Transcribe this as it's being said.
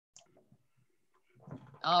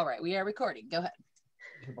All right, we are recording. Go ahead.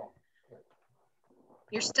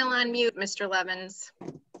 You're still on mute, Mr. Levens.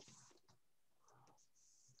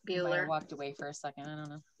 Bueller. I walked away for a second. I don't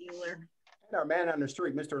know. Bueller. And our man on the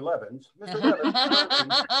street, Mr. Levens. Mr. Levens.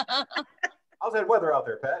 How's that weather out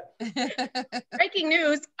there, Pat? Breaking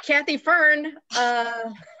news, Kathy Fern.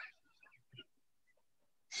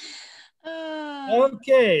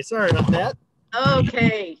 Okay, sorry about that.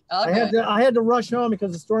 Okay. I had to rush home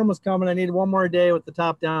because the storm was coming. I needed one more day with the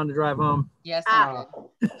top down to drive home. Yes.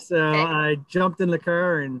 So okay. I jumped in the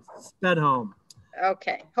car and sped home.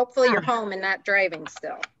 Okay. Hopefully you're home and not driving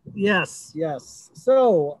still. Yes, yes.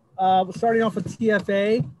 So starting off with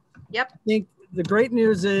TFA. Yep. I think the great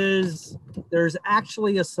news is there's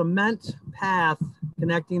actually a cement path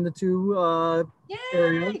connecting the two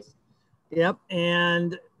areas. Yep.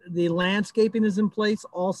 And the landscaping is in place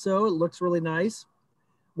also. It looks really nice.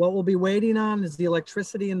 What we'll be waiting on is the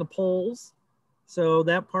electricity in the poles. So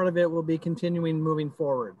that part of it will be continuing moving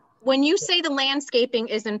forward. When you say the landscaping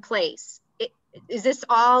is in place, is this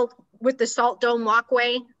all with the salt dome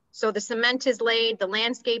walkway? So the cement is laid, the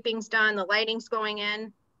landscaping's done, the lighting's going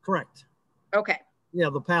in? Correct. Okay. Yeah,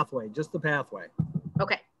 the pathway, just the pathway.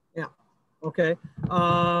 Okay. Yeah. Okay.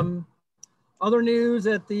 Other news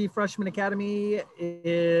at the Freshman Academy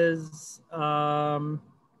is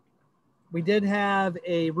we did have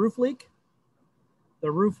a roof leak.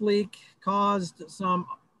 The roof leak caused some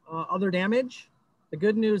other damage. The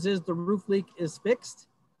good news is the roof leak is fixed,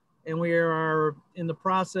 and we are in the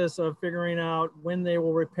process of figuring out when they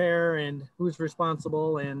will repair and who's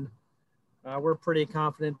responsible. And we're pretty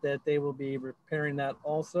confident that they will be repairing that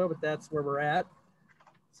also, but that's where we're at.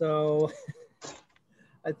 So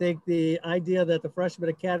I think the idea that the Freshman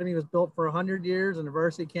Academy was built for 100 years and the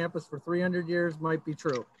varsity campus for 300 years might be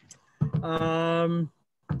true.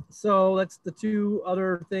 So that's the two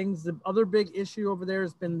other things. The other big issue over there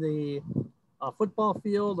has been the football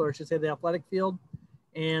field, or I should say the athletic field.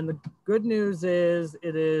 And the good news is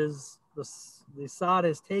the sod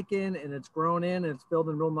is taken and it's grown in and it's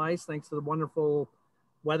building real nice thanks to the wonderful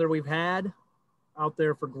weather we've had out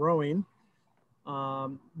there for growing.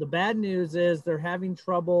 The bad news is they're having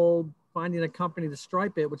trouble finding a company to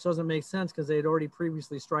stripe it, which doesn't make sense because they had already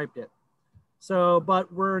previously striped it. So,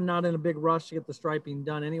 but we're not in a big rush to get the striping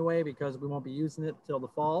done anyway because we won't be using it till the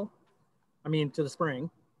fall. I mean, to the spring.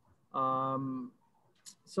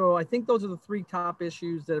 So I think those are the three top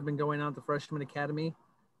issues that have been going on at the Freshman Academy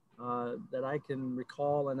that I can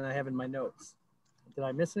recall and I have in my notes. Did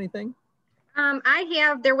I miss anything?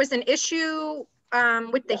 There was an issue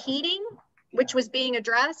with the heating, which was being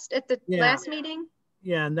addressed at the last meeting.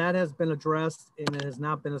 Yeah, and that has been addressed and it has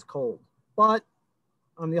not been as cold. But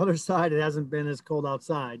on the other side, it hasn't been as cold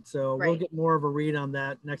outside. So we'll get more of a read on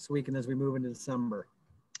that next week and as we move into December.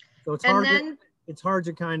 So it's hard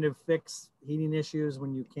to kind of fix heating issues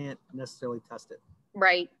when you can't necessarily test it.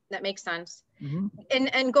 Right, that makes sense. Mm-hmm.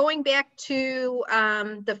 And going back to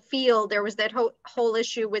the field, there was that whole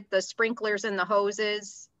issue with the sprinklers and the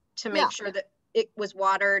hoses to make sure that it was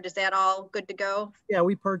watered. Is that all good to go? Yeah,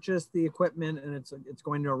 we purchased the equipment and it's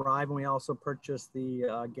going to arrive, and we also purchased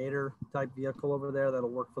the Gator type vehicle over there that'll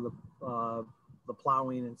work for the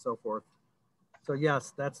plowing and so forth. So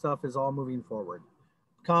yes, that stuff is all moving forward.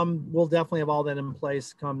 We'll definitely have all that in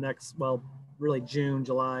place come next, well, really June,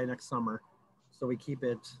 July, next summer. So we keep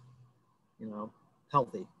it,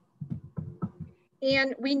 healthy.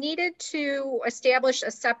 And we needed to establish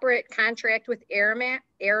a separate contract with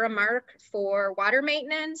Aramark for water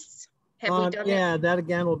maintenance. Have we done that? That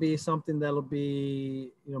again will be something that'll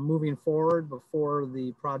be, moving forward before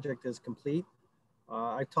the project is complete.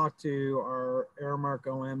 I talked to our Aramark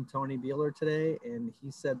OM, Tony Bueller, today, and he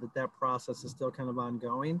said that process is still kind of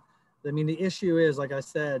ongoing. I mean, the issue is, like I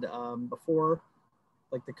said before,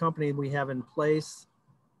 like the company we have in place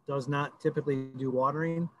does not typically do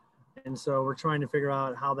watering. And so we're trying to figure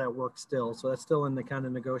out how that works still. So that's still in the kind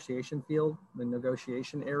of negotiation field, the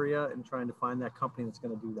negotiation area, and trying to find that company that's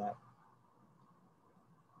going to do that.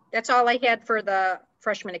 That's all I had for the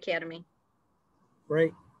Freshman Academy.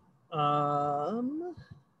 Great. On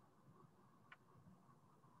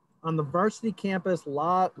the varsity campus,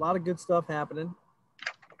 lot of good stuff happening.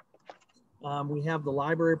 We have the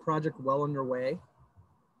library project well underway.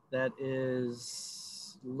 That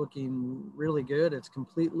is looking really good. It's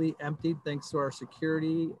completely emptied thanks to our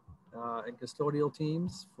security and custodial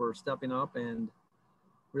teams for stepping up and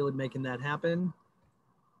really making that happen.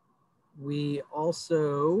 We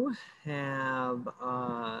also have,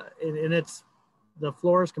 the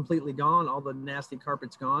floor is completely gone. All the nasty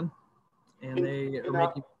carpet's gone. And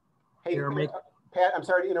Pat, I'm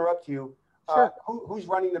sorry to interrupt you. Sure. Who's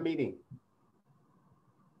running the meeting?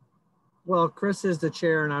 Well, Chris is the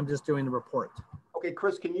chair and I'm just doing the report. Okay,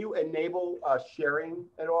 Chris, can you enable sharing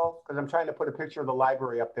at all? Because I'm trying to put a picture of the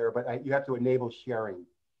library up there, but you have to enable sharing.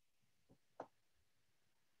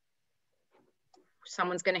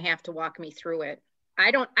 Someone's going to have to walk me through it.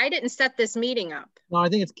 I didn't set this meeting up. No, I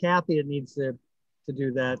think it's Kathy that needs to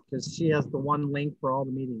do that because she has the one link for all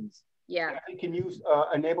the meetings. Yeah. Kathy, can you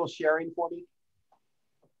enable sharing for me?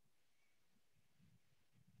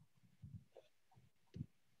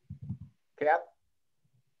 Kath?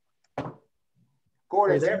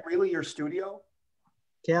 Gordon, is that really your studio?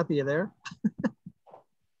 Kathy, you there?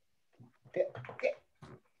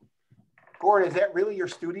 Gordon, is that really your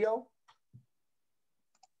studio?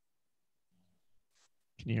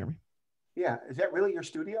 Can you hear me? Yeah, is that really your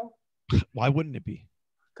studio? Why wouldn't it be?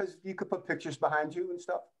 Because you could put pictures behind you and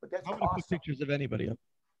stuff, but that's I would awesome. put pictures of anybody up.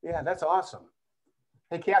 Yeah, that's awesome.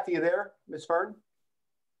 Hey, Kathy, you there? Miss Fern?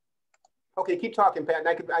 Okay, keep talking, Pat, and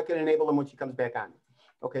I can enable them when she comes back on.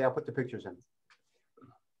 Okay, I'll put the pictures in.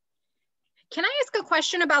 Can I ask a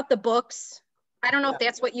question about the books? I don't know if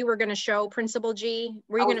that's what you were going to show, Principal G.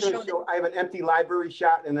 Were you going to show? I have an empty library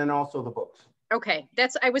shot and then also the books. Okay,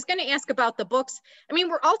 I was going to ask about the books. I mean,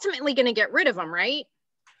 we're ultimately going to get rid of them, right?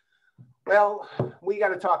 Well, we got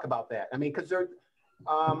to talk about that. I mean, because they're,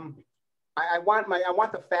 I want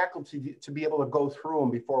the faculty to be able to go through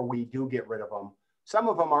them before we do get rid of them. Some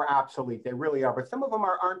of them are obsolete, they really are, but some of them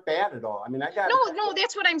aren't bad at all. I mean, no,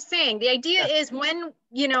 that's what I'm saying. The idea is when,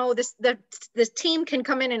 you know, this team can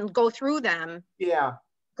come in and go through them. Yeah.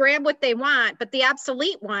 Grab what they want, but the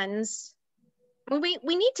obsolete ones, we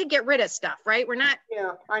need to get rid of stuff, right? We're not.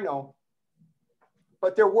 Yeah, I know.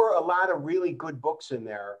 But there were a lot of really good books in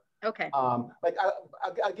there. Okay. Like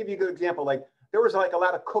I'll give you a good example. Like there was like a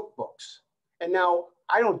lot of cookbooks, and now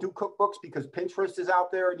I don't do cookbooks because Pinterest is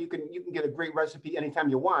out there and you can get a great recipe anytime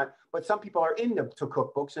you want. But some people are into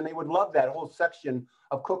cookbooks and they would love that whole section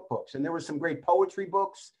of cookbooks. And there was some great poetry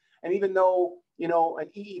books. And even though, you know, an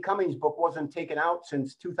E.E. Cummings book wasn't taken out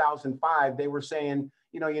since 2005, they were saying,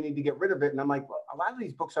 you know, you need to get rid of it. And I'm like, well, a lot of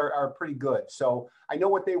these books are pretty good. So I know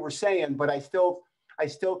what they were saying, but I still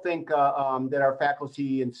think that our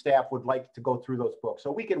faculty and staff would like to go through those books.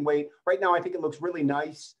 So we can wait. Right now, I think it looks really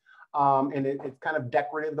nice. And it's kind of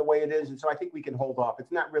decorative the way it is. And so I think we can hold off.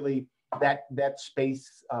 It's not really that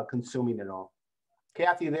space consuming at all.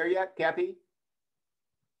 Kathy, you there yet? Kathy?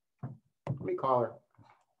 Let me call her.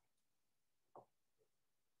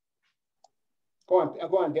 Go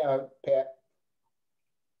on, Pat.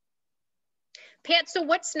 Pat, so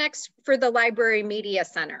what's next for the Library Media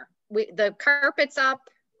Center? The carpet's up,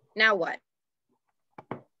 now what?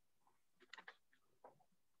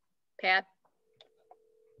 Pat?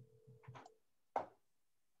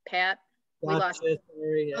 Pat, we lost him.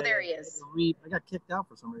 Oh, there he is. I got kicked out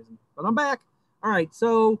for some reason, but I'm back. All right,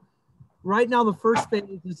 so right now the first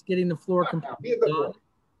phase is getting the floor completely done.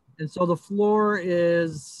 And so the floor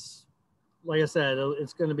is, like I said,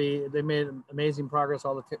 it's going to be, they made amazing progress.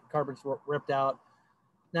 All the carpets were ripped out.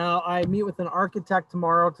 Now I meet with an architect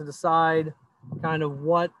tomorrow to decide kind of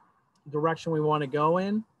what direction we want to go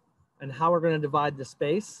in and how we're going to divide the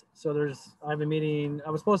space. So I have a meeting, I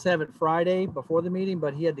was supposed to have it Friday before the meeting,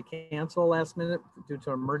 but he had to cancel last minute due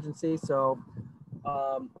to an emergency. So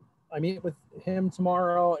I meet with him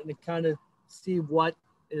tomorrow and to kind of see what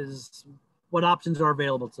options are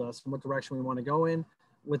available to us and what direction we want to go in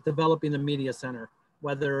with developing the media center,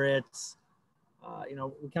 whether it's, you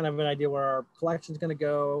know, we kind of have an idea where our collection is going to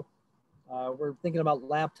go. We're thinking about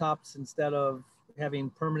laptops instead of having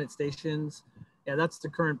permanent stations. Yeah, that's the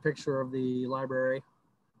current picture of the library.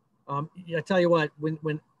 I tell you what,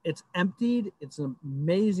 when it's emptied, it's an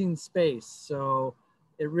amazing space. So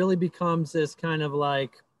it really becomes this kind of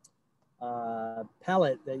like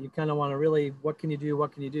palette that you kind of want to really, what can you do?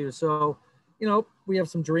 What can you do? So, you know, we have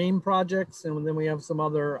some dream projects and then we have some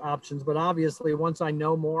other options, but obviously once I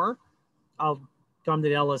know more, I'll come to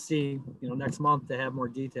the LSC, you know, next month to have more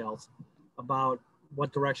details about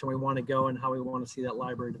what direction we want to go and how we want to see that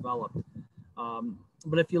library developed.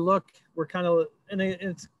 But if you look, we're kind of, and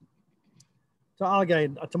it's, so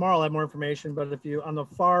tomorrow I'll have more information, but if you, on the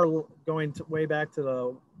far, going way back to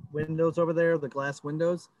the windows over there, the glass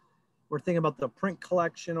windows, we're thinking about the print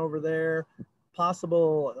collection over there,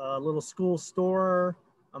 possible little school store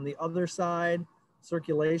on the other side,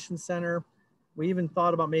 circulation center. We even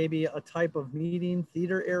thought about maybe a type of meeting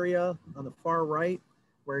theater area on the far right,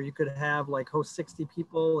 where you could have like host 60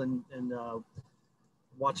 people and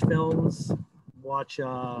watch films, watch, you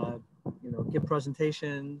know, give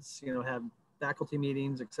presentations, you know, have faculty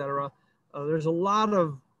meetings, etc. There's a lot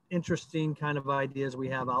of interesting kind of ideas we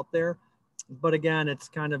have out there, but again, it's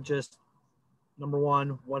kind of just number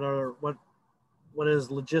one, what is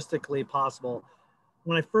logistically possible.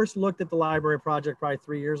 When I first looked at the library project probably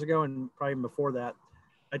 3 years ago, and probably even before that,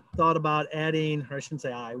 I thought about adding, or I shouldn't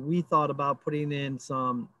say we thought about putting in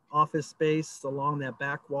some office space along that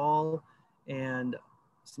back wall and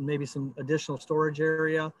maybe some additional storage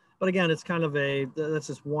area. But again, it's kind of that's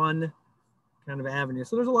just one kind of avenue.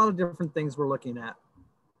 So there's a lot of different things we're looking at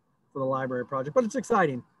for the library project, but it's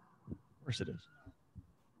exciting. Of course it is.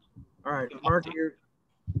 All right, Mark,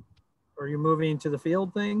 are you moving to the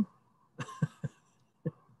field thing?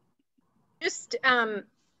 Just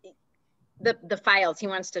the files he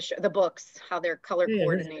wants to show, the books, how they're color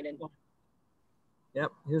coordinated.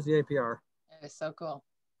 Yep, here's the APR. It is so cool.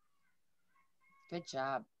 Good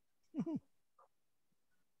job.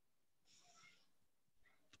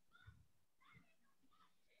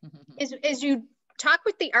 As you talk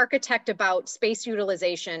with the architect about space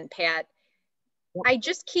utilization, Pat, I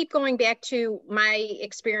just keep going back to my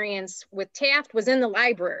experience with Taft was in the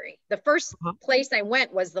library. The first place I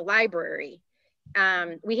went was the library.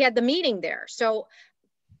 We had the meeting there. So,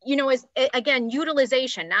 you know, again,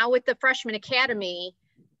 utilization now with the freshman academy,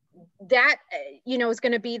 that, you know, is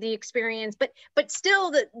going to be the experience, but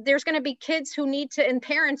still there's going to be kids who need to, and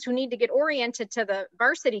parents who need to get oriented to the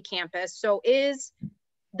varsity campus. So is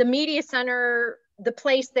the media center the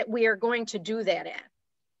place that we are going to do that at?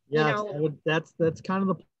 Yeah, you know, that's kind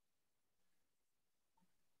of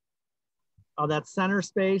that center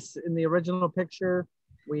space in the original picture.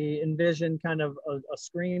 We envision kind of a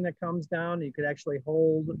screen that comes down. You could actually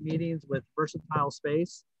hold meetings with versatile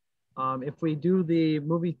space. If we do the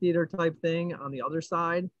movie theater type thing on the other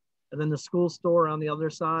side, and then the school store on the other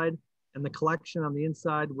side, and the collection on the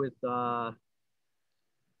inside with the,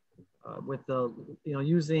 you know,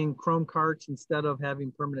 using Chrome carts instead of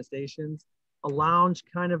having permanent stations, a lounge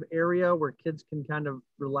kind of area where kids can kind of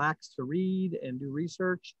relax to read and do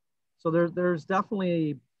research. So there's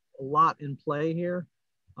definitely a lot in play here.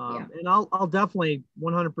 And I'll definitely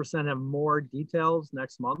 100% have more details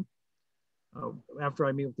next month after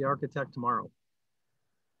I meet with the architect tomorrow.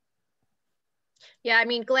 Yeah, I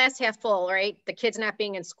mean, glass half full, right? The kids not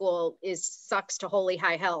being in school sucks to holy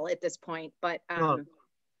high hell at this point. But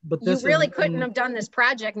you really couldn't have done this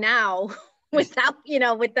project now without, you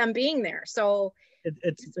know, with them being there. So it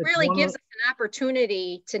really gives us an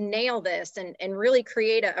opportunity to nail this and really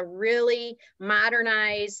create a really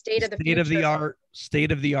modernized state of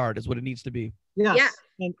the art is what it needs to be. Yes.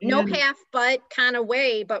 Yeah. No half but kind of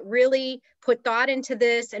way, but really put thought into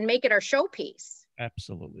this and make it our showpiece.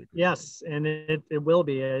 Absolutely. Yes, and it will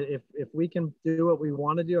be. If we can do what we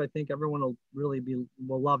want to do, I think everyone will really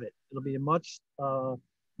will love it. It'll be a much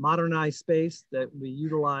modernized space that we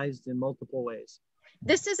utilized in multiple ways.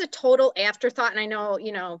 This is a total afterthought. And I know,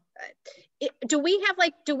 you know, do we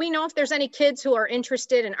know if there's any kids who are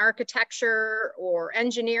interested in architecture or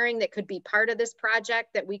engineering that could be part of this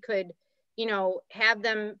project that we could, you know, have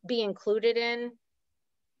them be included in?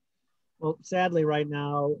 Well, sadly, right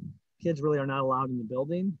now, kids really are not allowed in the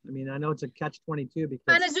building. I mean, I know it's a catch-22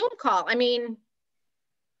 because on a Zoom call. I mean,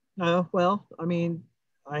 well, I mean,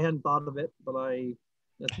 I hadn't thought of it, but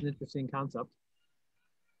that's an interesting concept.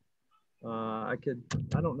 I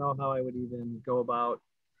don't know how I would even go about.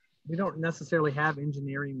 We don't necessarily have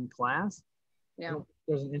engineering class. Yeah.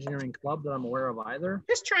 There's an engineering club that I'm aware of either.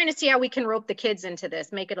 Just trying to see how we can rope the kids into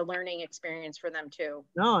this, make it a learning experience for them too.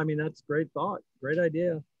 No, I mean, that's great thought. Great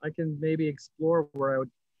idea. I can maybe explore where I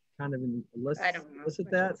would kind of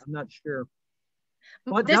elicit that. I'm not sure.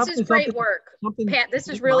 But this is great work, Pat. This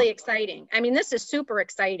is really exciting. I mean, this is super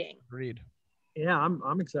exciting. Agreed. Yeah,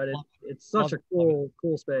 I'm excited. It's such a cool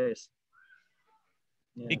space.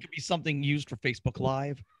 Yeah. It could be something used for Facebook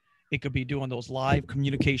Live. It could be doing those live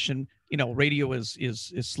communication. You know, radio is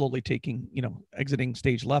slowly taking, you know, exiting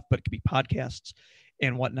stage left, but it could be podcasts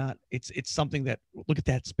and whatnot. It's something that, look at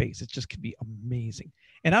that space. It just could be amazing.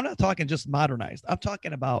 And I'm not talking just modernized. I'm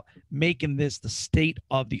talking about making this the state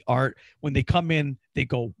of the art. When they come in, they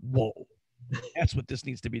go, whoa, that's what this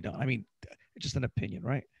needs to be done. I mean, just an opinion,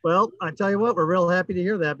 right? Well, I tell you what, we're real happy to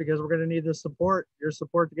hear that because we're going to need your support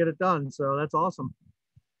to get it done. So that's awesome.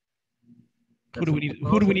 Who do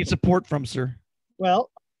we need support from, sir? Well,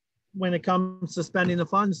 when it comes to spending the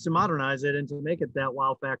funds to modernize it and to make it that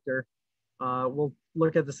wow factor, we'll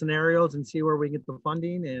look at the scenarios and see where we get the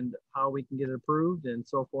funding and how we can get it approved and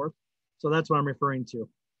so forth. So that's what I'm referring to.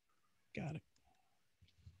 Got it.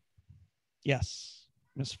 Yes,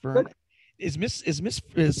 Miss Fern. Good.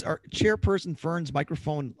 Is our chairperson Fern's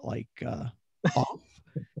microphone like off?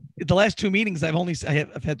 The last two meetings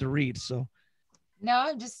I've had to read. So no,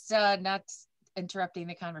 I'm just not interrupting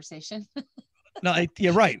the conversation. No,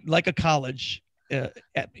 you're right. Like a college,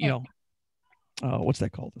 at, you know, what's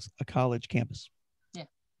that called? A college campus.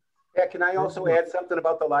 Yeah, can I also add something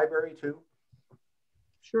about the library too?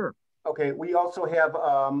 Sure. Okay, we also have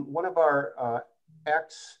one of our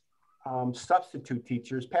ex substitute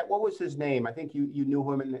teachers. Pat, what was his name? I think you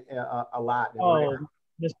knew him a lot. Oh,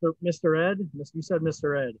 Mr. Ed? You said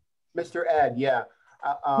Mr. Ed. Mr. Ed, yeah.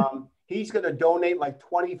 He's going to donate like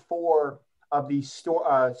 24 of these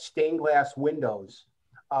stained glass windows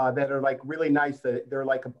that are like really nice. They're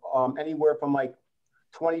like anywhere from like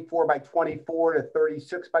 24 by 24 to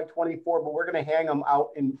 36 by 24, but we're going to hang them out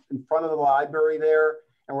in front of the library there.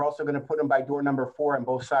 And we're also going to put them by door number 4 on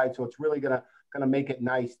both sides. So it's really going to make it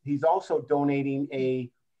nice. He's also donating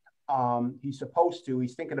he's supposed to,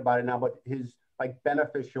 he's thinking about it now, but his like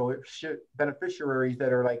beneficiaries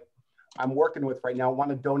that are like, I'm working with right now want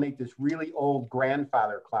to donate this really old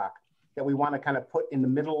grandfather clock that we want to kind of put in the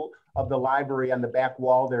middle of the library on the back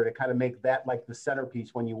wall there to kind of make that like the centerpiece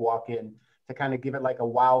when you walk in, to kind of give it like a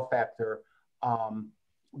wow factor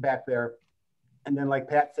back there. And then like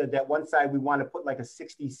Pat said, that one side we want to put like a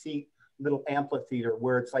 60-seat little amphitheater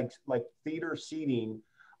where it's like theater seating,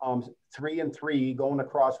 3 and 3 going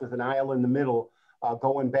across with an aisle in the middle,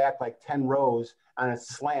 going back like 10 rows on a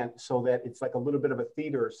slant, so that it's like a little bit of a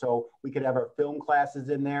theater. So we could have our film classes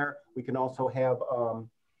in there. We can also have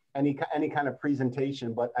any kind of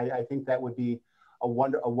presentation, but I think that would be a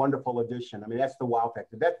wonderful addition. I mean, that's the wow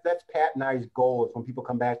factor. That's Pat and I's goal, is when people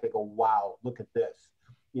come back, they go, wow, look at this,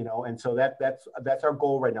 you know? And so that's our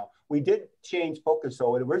goal right now. We did change focus.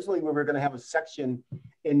 So originally we were going to have a section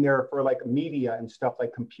in there for like media and stuff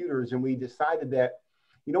like computers. And we decided that,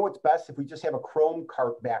 you know, what's best if we just have a Chrome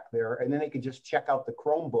cart back there, and then they could just check out the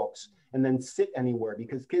Chromebooks and then sit anywhere,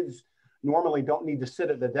 because kids normally don't need to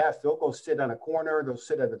sit at the desk. They'll go sit on a corner, they'll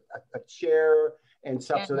sit at a chair and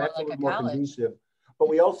stuff. So that's like a little more conducive. But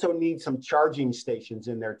we also need some charging stations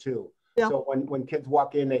in there too. Yeah. So when kids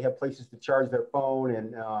walk in, they have places to charge their phone,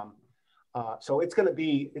 and so it's going to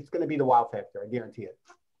be the wow factor. I guarantee it.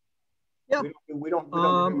 Yeah. We don't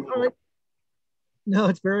all right. No,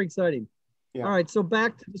 it's very exciting. Yeah. All right. So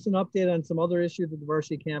back to just an update on some other issues at the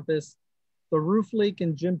varsity campus. The roof leak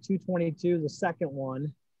in gym 222, the second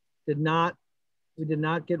one, we did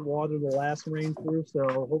not get water the last rain through.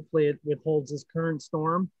 So hopefully it withholds this current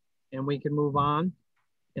storm and we can move on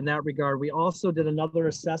in that regard. We also did another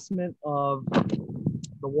assessment of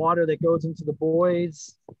the water that goes into the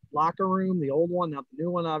boys' locker room, the old one, not the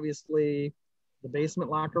new one, obviously, the basement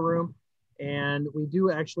locker room. And we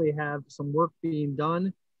do actually have some work being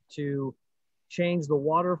done to change the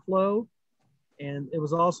water flow. And it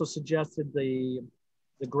was also suggested the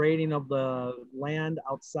grading of the land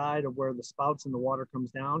outside of where the spouts and the water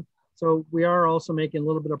comes down. So we are also making a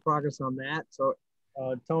little bit of progress on that. So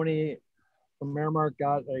Tony from Merrimark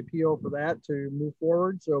got a PO for that to move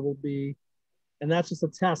forward. So we'll be, and that's just a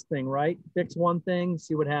test thing, right? Fix one thing,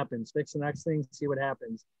 see what happens. Fix the next thing, see what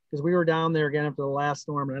happens. Because we were down there again after the last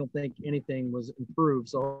storm, and I don't think anything was improved.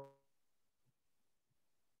 So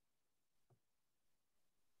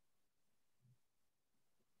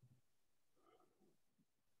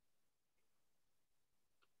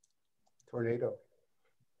tornado.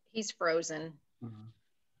 He's frozen. Mm-hmm.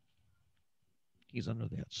 He's under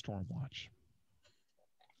that storm watch.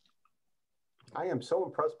 I am so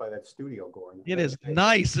impressed by that studio, Gordon. It is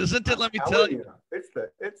nice, isn't it? Let me tell you. It's the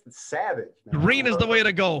savage. Man. Green is the way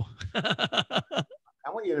to go. I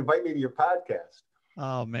want you to invite me to your podcast.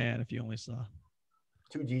 Oh man, if you only saw.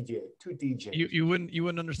 Two DJs. You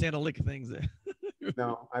wouldn't understand a lick of things there.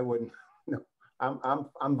 No, I wouldn't. No,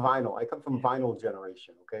 I'm vinyl. I come from vinyl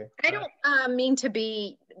generation. Okay. I don't mean to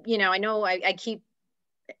be. I know I keep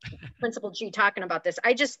Principal G talking about this.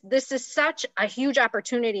 This is such a huge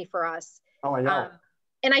opportunity for us. Oh, I know.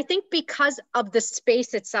 And I think because of the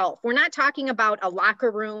space itself, we're not talking about a locker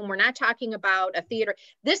room. We're not talking about a theater.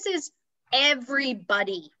 This is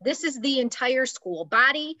everybody. This is the entire school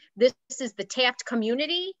body. This is the Taft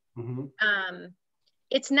community. Mm-hmm.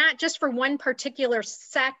 It's not just for one particular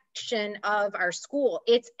section of our school.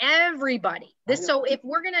 It's everybody. So if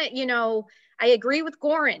we're going to, I agree with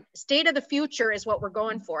Goran. State of the future is what we're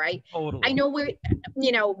going for. I know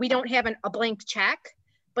we don't have a blank check,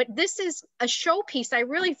 but this is a showpiece I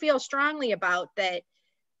really feel strongly about that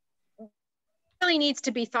really needs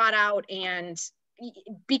to be thought out, and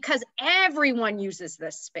because everyone uses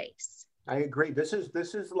this space. I agree. This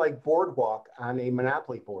is like boardwalk on a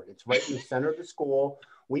Monopoly board. It's right in the center of the school.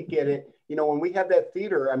 We get it. When we have that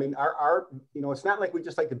theater, I mean, our it's not like we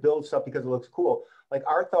just like to build stuff because it looks cool. Like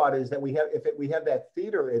our thought is that we have that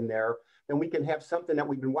theater in there, then we can have something that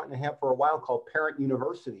we've been wanting to have for a while called Parent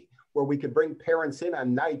University, where we could bring parents in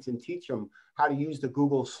on nights and teach them how to use the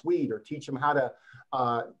Google Suite, or teach them how to,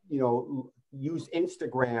 use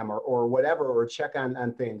Instagram or whatever, or check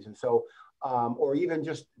on things. And so, or even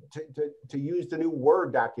just to use the new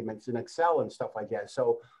Word documents in Excel and stuff like that.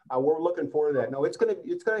 So we're looking forward to that. No, it's gonna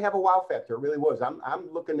have a wow factor. It really was.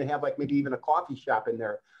 I'm looking to have like maybe even a coffee shop in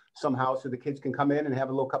there somehow, so the kids can come in and have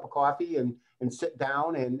a little cup of coffee and sit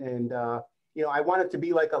down and I want it to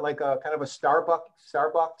be like a kind of a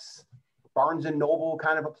Starbucks, Barnes and Noble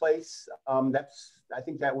kind of a place. I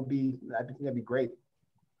think that'd be great.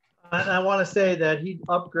 I want to say that he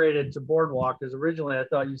upgraded to Boardwalk, because originally I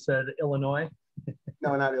thought you said Illinois.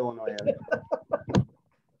 No, not Illinois.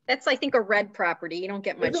 That's, I think, a red property. You don't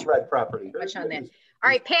get much. It's a red property. Much on that. All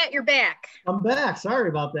right, Pat, you're back. I'm back. Sorry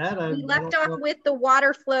about that. We left off with the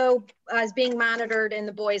water flow as being monitored in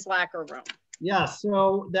the boys' locker room. Yeah,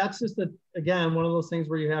 so that's just again one of those things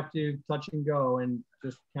where you have to touch and go and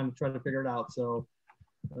just kind of try to figure it out. So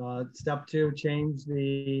step 2, change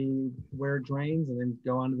where it drains, and then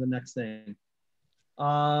go on to the next thing.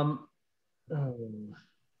 Hold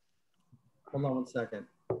on one second.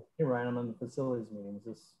 Hey Ryan, I'm on the facilities meeting. Is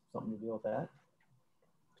this something to deal with that?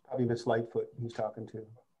 Probably Miss Lightfoot he's talking to.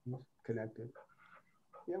 He's connected.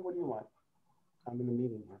 Yeah, what do you want? I'm in the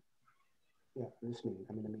meeting here. Yeah, this meeting.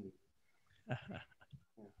 I'm in the meeting. Yeah.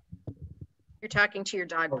 You're talking to your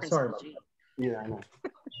dog, Principal G. Yeah, I know.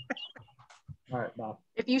 All right, Bob.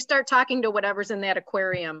 If you start talking to whatever's in that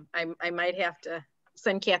aquarium, I might have to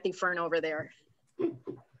send Kathy Fern over there.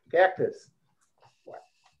 Cactus.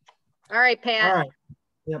 All right, Pat. All right.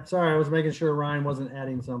 Yep, sorry, I was making sure Ryan wasn't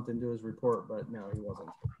adding something to his report, but no, he wasn't.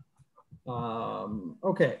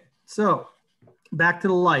 Okay, so back to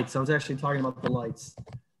the lights. I was actually talking about the lights.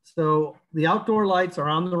 So the outdoor lights are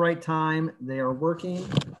on the right time. They are working.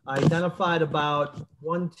 I identified about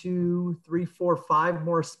 1, 2, 3, 4, 5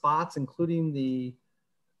 more spots, including the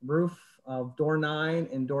roof of door 9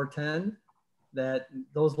 and door 10, that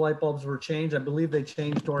those light bulbs were changed. I believe they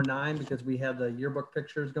changed door 9 because we had the yearbook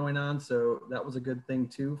pictures going on. So that was a good thing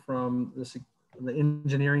too from the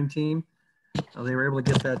engineering team. They were able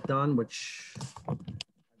to get that done, which I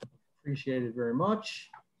appreciated very much.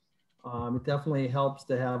 It definitely helps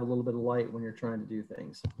to have a little bit of light when you're trying to do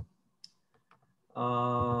things.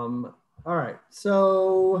 All right,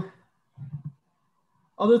 so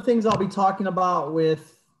other things I'll be talking about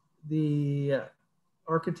with the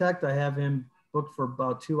architect. I have him booked for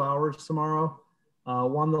about 2 hours tomorrow.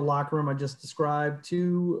 1, the locker room I just described.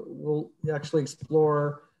 2, we'll actually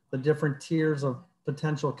explore the different tiers of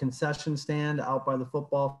potential concession stand out by the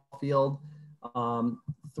football field.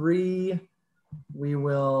 3, we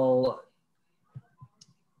will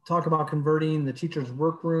talk about converting the teacher's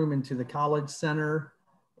workroom into the college center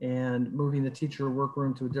and moving the teacher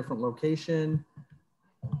workroom to a different location.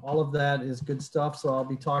 All of that is good stuff. So I'll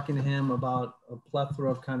be talking to him about a plethora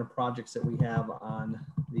of kind of projects that we have on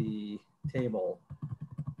the table.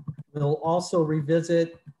 We'll also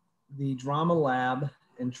revisit the drama lab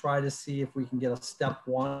and try to see if we can get a step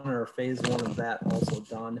 1 or a phase 1 of that also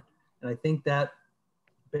done. And I think that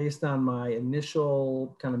based on my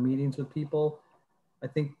initial kind of meetings with people, I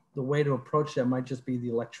think the way to approach that might just be the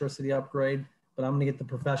electricity upgrade, but I'm gonna get the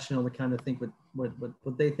professional to kind of think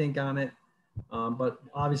what they think on it. But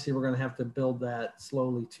obviously we're gonna have to build that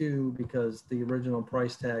slowly too, because the original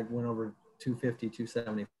price tag went over $250,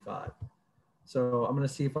 $275. So I'm gonna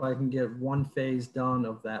see if I can get 1 phase done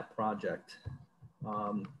of that project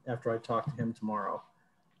after I talk to him tomorrow.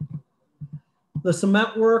 The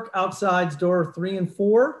cement work outside's door 3 and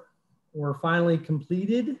 4 were finally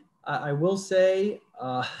completed. I will say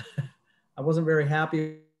I wasn't very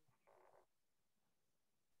happy.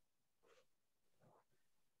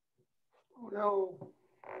 Oh no.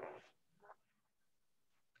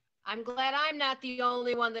 I'm glad I'm not the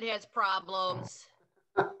only one that has problems.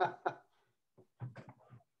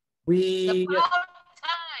 We About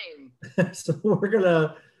time.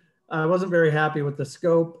 so I wasn't very happy with the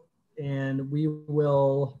scope, and we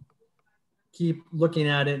will keep looking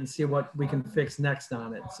at it and see what we can fix next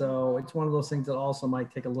on it. So it's one of those things that also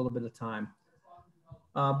might take a little bit of time.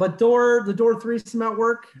 But the door 3 cement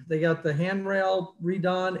work, they got the handrail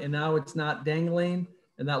redone and now it's not dangling,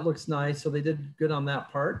 and that looks nice. So they did good on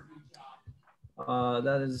that part.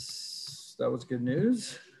 That was good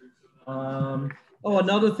news.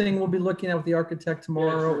 Another thing we'll be looking at with the architect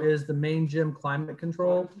tomorrow is the main gym climate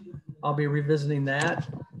control. I'll be revisiting that.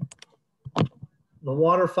 The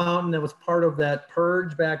water fountain that was part of that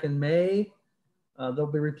purge back in May, they'll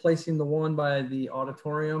be replacing the one by the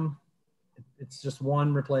auditorium. It's just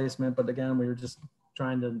one replacement, but again, we were just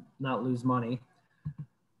trying to not lose money.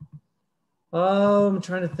 I'm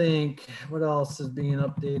trying to think what else is being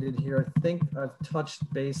updated here. I think I've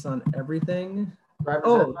touched base on everything.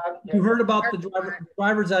 Oh, you heard about the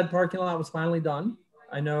driver's ed parking lot was finally done.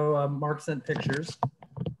 I know Mark sent pictures.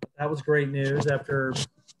 That was great news after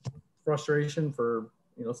frustration for,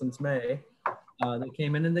 since May. They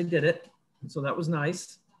came in and they did it. So that was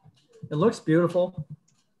nice. It looks beautiful.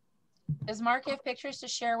 Does Mark have pictures to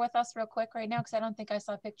share with us real quick right now? Because I don't think I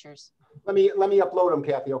saw pictures. Let me upload them,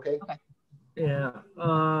 Kathy, okay? Okay. Yeah.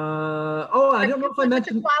 I don't know if I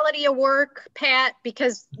mentioned the quality of work, Pat,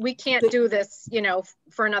 because we can't do this,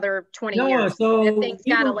 for another 20 years. So that thing's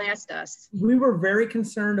gotta last us. We were very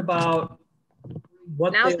concerned about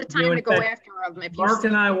what now's the time to go after them. If Mark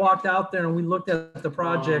and I walked out there and we looked at the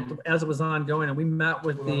project as it was ongoing, and we met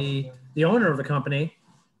with the owner of the company,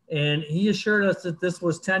 and he assured us that this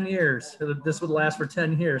was 10 years. That this would last for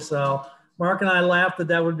 10 years. So Mark and I laughed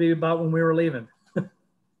that would be about when we were leaving.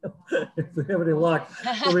 If we have any luck,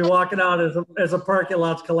 we'll be walking out as a parking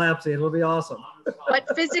lot's collapsing. It'll be awesome.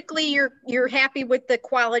 But physically, you're happy with the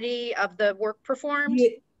quality of the work performed?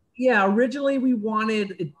 Yeah. Originally, we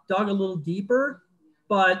wanted it dug a little deeper,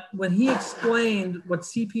 but when he explained what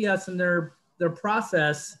CPS and their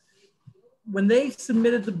process, when they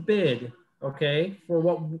submitted the bid, okay, for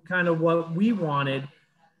what we wanted,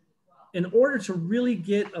 in order to really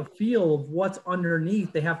get a feel of what's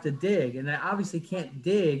underneath, they have to dig, and they obviously can't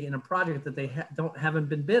dig in a project that they haven't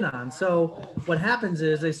been bid on. So what happens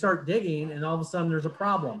is they start digging, and all of a sudden there's a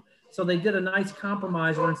problem. So they did a nice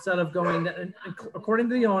compromise where instead of going, according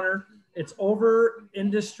to the owner, it's over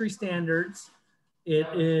industry standards. It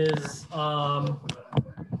is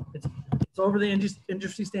it's over the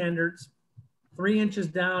industry standards, 3 inches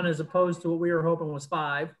down as opposed to what we were hoping was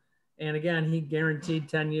 5. And again, he guaranteed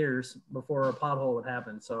 10 years before a pothole would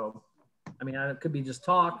happen. So, I mean, it could be just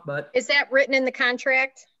talk, but. Is that written in the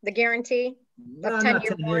contract, the guarantee? Not 10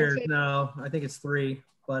 years, no. I think it's 3,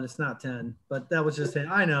 but it's not 10. But that was just it.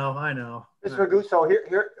 I know. Mr. Raguso,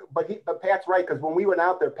 but Pat's right, because when we went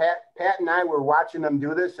out there, Pat and I were watching them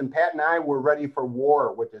do this, and Pat and I were ready for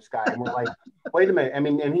war with this guy. And we're like, wait a minute. I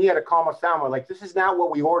mean, and he had to calm us down. We're like, this is not what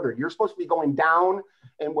we ordered. You're supposed to be going down,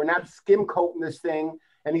 and we're not skim coating this thing.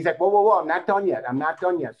 And he's like, whoa, I'm not done yet.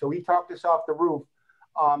 So he talked us off the roof.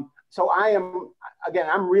 So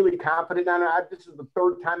I'm really confident on it. This is the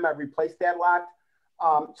 3rd time I've replaced that lot.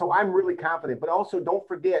 So I'm really confident, but also don't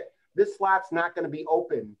forget, this lot's not going to be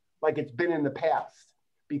open like it's been in the past,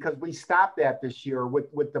 because we stopped that this year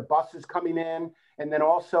with the buses coming in. And then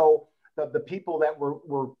also the people that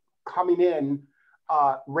were coming in,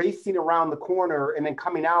 racing around the corner and then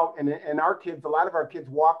coming out. And our kids, a lot of our kids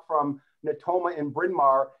walk from Natoma and Bryn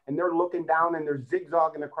Mawr, and they're looking down and they're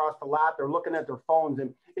zigzagging across the lot. They're looking at their phones,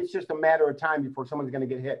 and it's just a matter of time before someone's going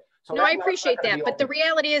to get hit. So no, I appreciate that. But the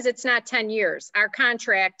reality is it's not 10 years. Our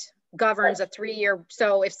contract governs a 3-year.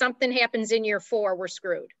 So if something happens in year 4, we're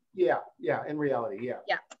screwed. Yeah. In reality, yeah.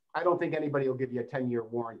 Yeah. I don't think anybody will give you a 10-year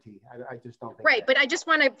warranty. I just don't think. Right. But I just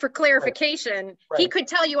want to, for clarification, he could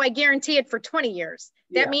tell you, I guarantee it for 20 years.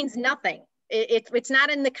 That means nothing. It's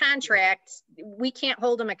not in the contract. We can't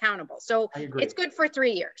hold them accountable. So it's good for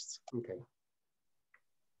 3 years. Okay.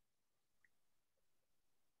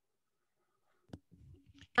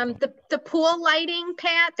 The pool lighting,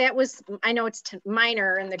 Pat, that was, I know it's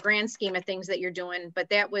minor in the grand scheme of things that you're doing, but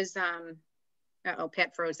that was,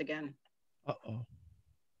 Pat froze again. Uh-oh.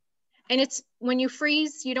 And it's, when you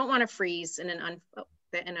freeze, you don't want to freeze in an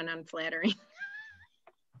unflattering.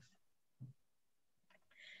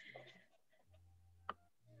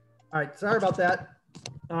 All right, sorry about that.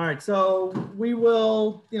 All right, so we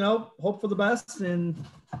will, hope for the best and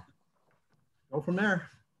go from there.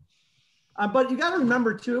 But you got to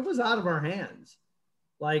remember too, it was out of our hands.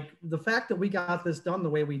 Like the fact that we got this done the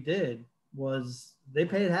way we did was they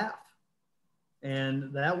paid half.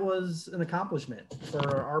 And that was an accomplishment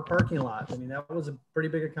for our parking lot. I mean, that was a pretty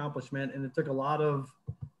big accomplishment, and it took a lot of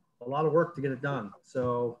work to get it done.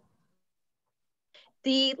 So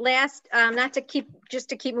the last, to keep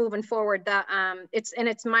moving forward,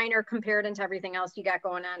 it's minor compared into everything else you got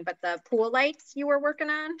going on, but the pool lights you were working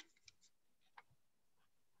on.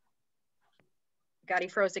 God, he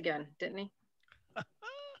froze again, didn't he? All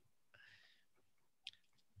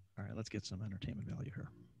right, let's get some entertainment value here.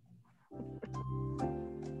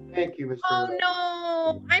 Thank you, Mr. Oh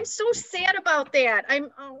no, I'm so sad about that.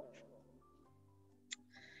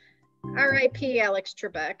 R.I.P. Alex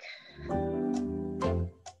Trebek.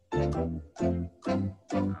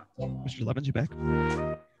 Mr. Levens, you back?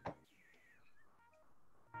 Man.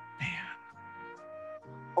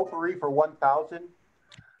 Potpourri for 1,000.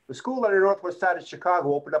 The school on the northwest side of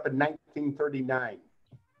Chicago opened up in 1939.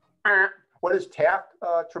 What is Taft,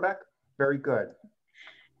 Trebek? Very good.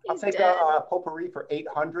 I'll take a potpourri for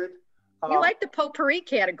 800. You like the potpourri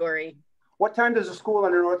category. What time does the school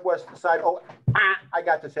on the northwest side? Oh, I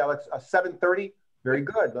got this, Alex. 7:30. Very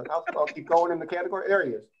good. I'll keep going in the category. There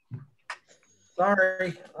he is.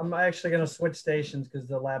 Sorry, I'm actually going to switch stations because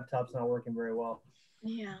the laptop's not working very well.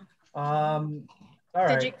 Yeah. All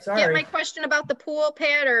right. Did you Sorry. get my question about the pool,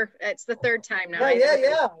 Pat, or it's the third time now?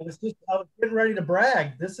 Yeah. I was getting ready to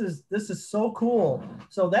brag. This is so cool.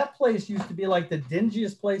 So that place used to be like the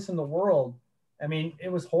dingiest place in the world. I mean,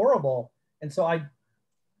 it was horrible. And so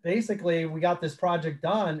we got this project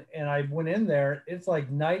done, and I went in there. It's like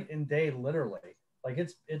night and day, literally. Like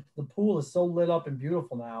the pool is so lit up and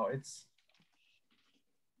beautiful now.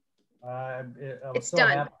 I was so done.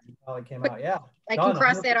 happy how it came out. Yeah, I can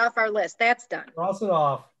cross that off our list. That's done. Cross it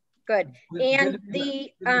off. Good. And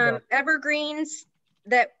the evergreens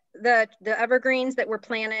that the evergreens that were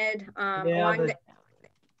planted along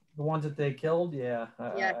the ones that they killed. Yeah.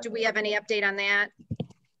 Do we have any update on that?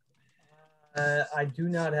 I do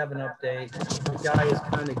not have an update. The guy is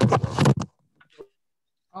kind of.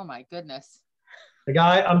 Oh my goodness. The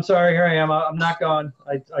guy. I'm sorry. Here I am. I'm not gone.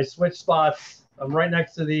 I switched spots. I'm right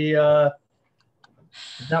next to the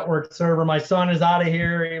network server. My son is out of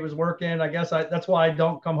here. He was working. I guess that's why I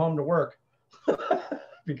don't come home to work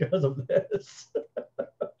because of this.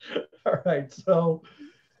 All right. So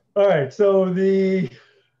the.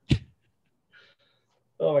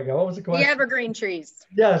 Oh my God. What was the question? The evergreen trees.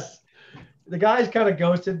 Yes. The guys kind of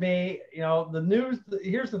ghosted me. You know, the news.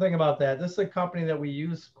 Here's the thing about that. This is a company that we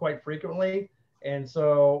use quite frequently. And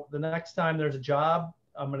so the next time there's a job,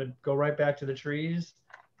 I'm going to go right back to the trees.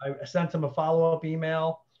 I sent them a follow-up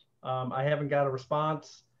email. I haven't got a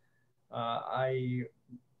response. I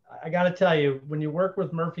got to tell you, when you work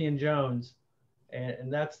with Murphy and Jones,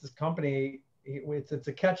 and that's this company, it's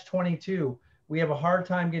a catch-22. We have a hard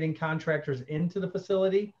time getting contractors into the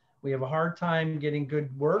facility. We have a hard time getting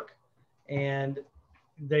good work, and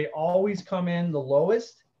they always come in the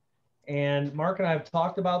lowest. And Mark and I have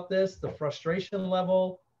talked about this. The frustration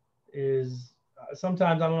level is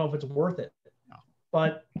sometimes I don't know if it's worth it,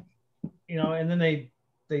 but you know, and then they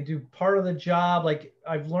do part of the job. Like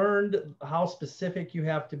I've learned how specific you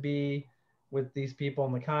have to be with these people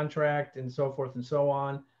in the contract and so forth and so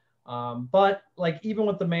on. But like even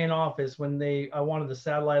with the main office, when I wanted the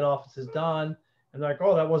satellite offices done, and they're like,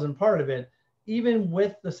 oh, that wasn't part of it. Even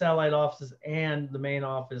with the satellite offices and the main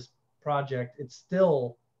office project, it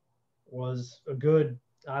still was a good,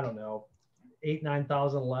 I don't know,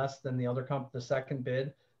 8,000-9,000 less than the second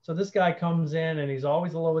bid. So this guy comes in and he's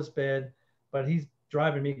always the lowest bid, but he's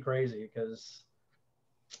driving me crazy because,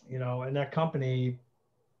 you know, in that company,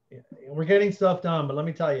 we're getting stuff done, but let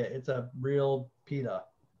me tell you, it's a real PETA.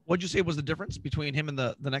 What'd you say was the difference between him and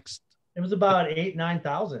the next? It was about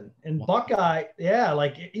 8,000-9,000. And wow. Buckeye, yeah,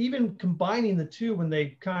 like even combining the two, when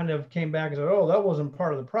they kind of came back and said, oh, that wasn't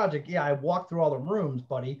part of the project. Yeah, I walked through all the rooms,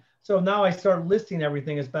 buddy. So now I start listing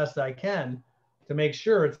everything as best I can to make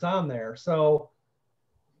sure it's on there. So,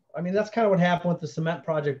 I mean, that's kind of what happened with the cement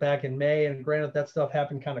project back in May. And granted, that stuff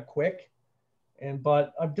happened kind of quick.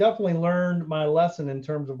 But I've definitely learned my lesson in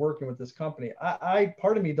terms of working with this company.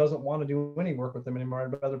 Part of me doesn't want to do any work with them anymore.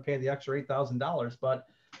 I'd rather pay the extra $8,000, but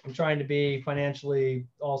I'm trying to be financially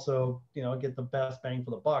also, you know, get the best bang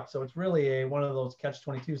for the buck. So it's really one of those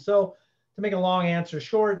catch-22. So to make a long answer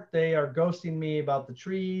short, they are ghosting me about the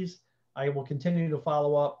trees. I will continue to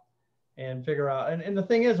follow up and figure out. And the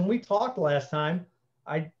thing is, when we talked last time,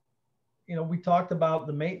 we talked about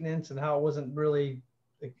the maintenance and how it wasn't really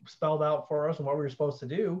spelled out for us and what we were supposed to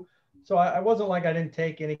do. So I wasn't like I didn't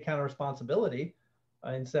take any kind of responsibility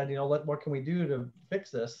and said, you know, what can we do to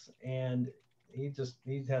fix this? And he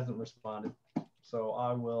hasn't responded. So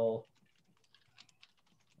I will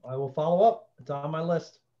follow up. It's on my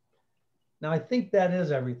list. Now I think that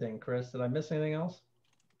is everything, Chris. Did I miss anything else?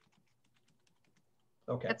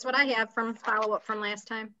 Okay. That's what I have from follow up from last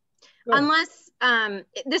time. Good. Unless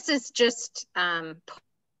this is just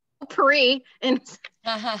potpourri and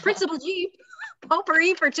Principal Jeep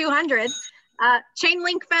potpourri for 200. Chain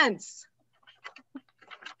link fence.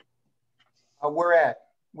 We're at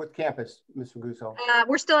what campus, Ms. Raguso?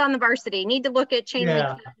 We're still on the varsity. Need to look at chain link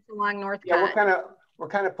fence along North. Yeah, we're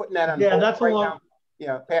kind of putting that on. Yeah, that's right now.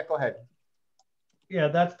 Yeah, Pat, go ahead. Yeah,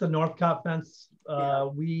 that's the Northcott fence.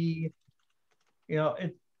 We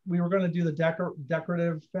were going to do the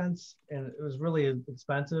decorative fence, and it was really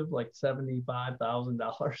expensive, like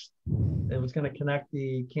 $75,000. It was going to connect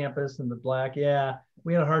the campus and the black. Yeah,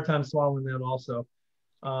 we had a hard time swallowing that also.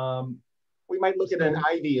 We might look at an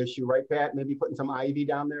ivy issue, right, Pat? Maybe putting some ivy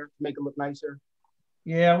down there to make it look nicer.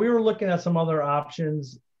 Yeah, we were looking at some other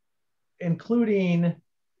options, including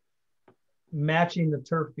matching the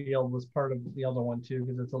turf field was part of the other one too,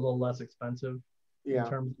 because it's a little less expensive in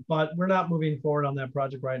terms, but we're not moving forward on that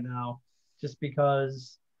project right now just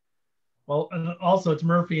because, well, and also it's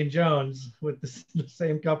Murphy and Jones with the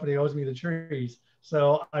same company owes me the trees.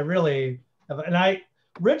 So I really have, and I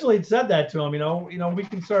originally said that to him, we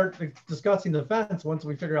can start discussing the fence once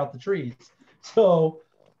we figure out the trees. So,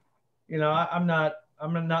 I'm not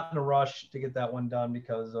in a rush to get that one done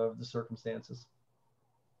because of the circumstances.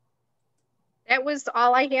 That was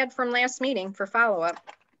all I had from last meeting for follow-up.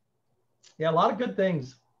 Yeah, a lot of good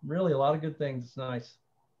things. Really, a lot of good things. It's nice.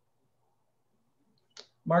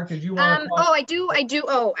 Mark, did you want to talk? Oh, I do.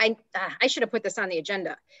 Oh, I should have put this on the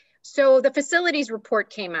agenda. So the facilities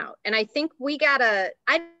report came out, and I think we got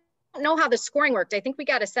I don't know how the scoring worked. I think we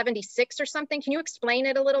got a 76 or something. Can you explain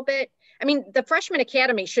it a little bit? I mean, the freshman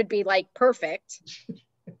academy should be like perfect.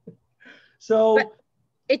 So but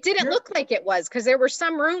it didn't look like it was, because there were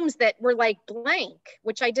some rooms that were like blank,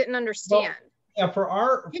 which I didn't understand.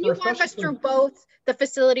 Well, can you walk us through both the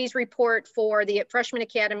facilities report for the freshman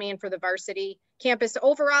academy and for the varsity campus?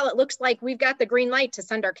 Overall, it looks like we've got the green light to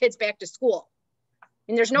send our kids back to school.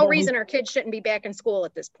 And there's no reason our kids shouldn't be back in school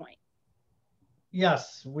at this point.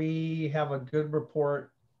 Yes, we have a good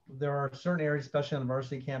report. There are certain areas, especially on the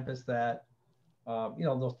varsity campus, that,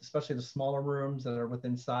 especially the smaller rooms that are with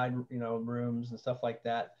inside, rooms and stuff like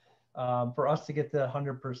that. For us to get to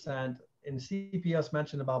 100%, and CPS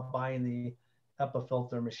mentioned about buying the HEPA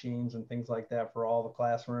filter machines and things like that for all the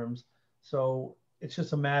classrooms. So it's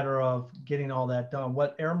just a matter of getting all that done.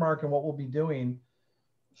 What Airmark and what we'll be doing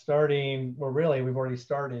we've already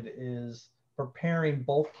started, is preparing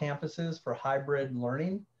both campuses for hybrid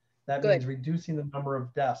learning. That means reducing the number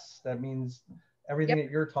of desks. That means everything that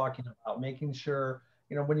you're talking about, making sure,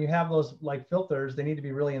 when you have those like filters, they need to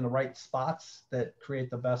be really in the right spots that create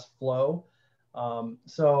the best flow.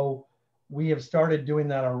 So we have started doing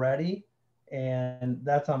that already, and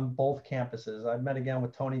that's on both campuses. I met again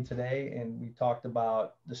with Tony today, and we talked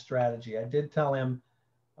about the strategy. I did tell him,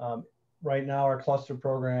 right now our cluster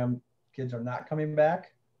program kids are not coming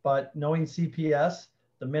back, but knowing CPS,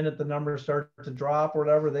 the minute the numbers start to drop or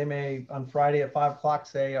whatever, they may on Friday at 5 o'clock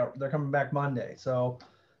say they're coming back Monday. So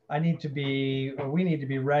we need to be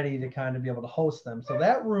ready to kind of be able to host them. So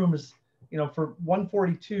that room is, for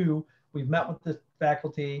 142, we've met with the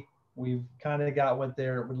faculty. We've kind of got what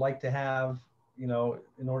they would like to have, in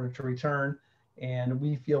order to return, and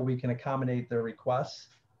we feel we can accommodate their requests.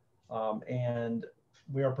 And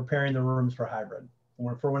we are preparing the rooms for hybrid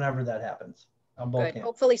for whenever that happens. Good.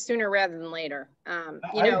 Hopefully sooner rather than later.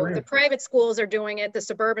 The private schools are doing it. The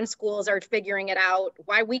suburban schools are figuring it out.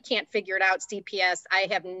 Why we can't figure it out, CPS, I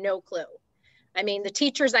have no clue. I mean, the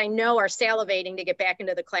teachers I know are salivating to get back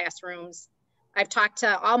into the classrooms. I've talked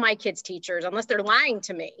to all my kids' teachers, unless they're lying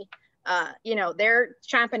to me. They're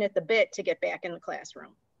chomping at the bit to get back in the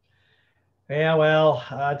classroom. Yeah, well,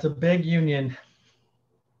 it's a big union.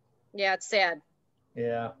 Yeah, it's sad.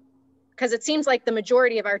 Yeah. Because it seems like the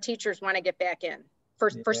majority of our teachers want to get back in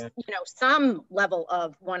for some level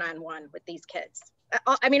of one-on-one with these kids.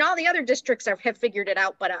 I mean, all the other districts have figured it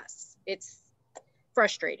out, but us. It's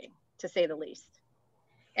frustrating, to say the least.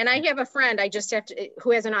 And I have a friend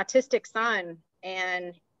who has an autistic son,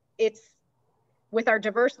 and it's with our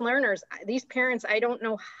diverse learners. These parents, I don't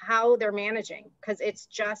know how they're managing, because it's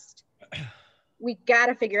just, we got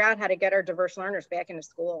to figure out how to get our diverse learners back into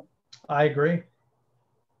school. I agree.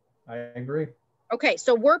 Okay,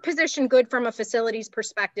 so we're positioned good from a facilities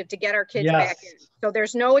perspective to get our kids back in. So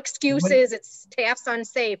there's no excuses. It's Taft's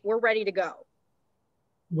unsafe. We're ready to go.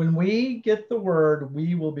 When we get the word,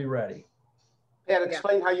 we will be ready. Pat,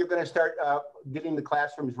 explain how you're going to start getting the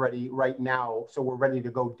classrooms ready right now, so we're ready to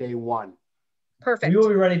go day one. Perfect. We will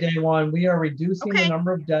be ready day one. We are reducing the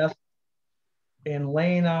number of desks and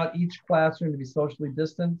laying out each classroom to be socially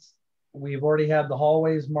distanced. We've already had the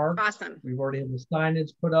hallways marked. Awesome. We've already had the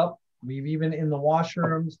signage put up. We've even in the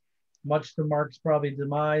washrooms, much to Mark's probably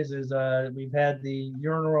demise, is we've had the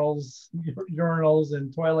urinals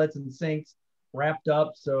and toilets and sinks wrapped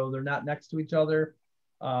up so they're not next to each other.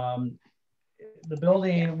 The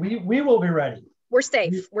building, we will be ready. We're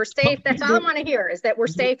safe. We're safe. That's all I want to hear, is that we're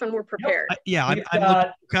safe and we're prepared. I'm looking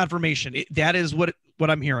for confirmation. That is what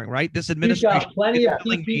I'm hearing, right? This administration is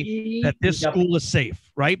telling me that this school is safe,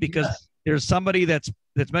 right? Because there's somebody that's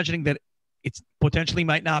mentioning that it's potentially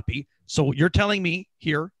might not be. So you're telling me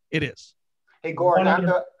here it is. Hey, Gordon,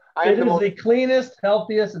 it is the cleanest,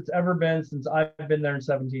 healthiest it's ever been since I've been there in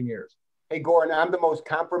 17 years. Hey, Gordon, I'm the most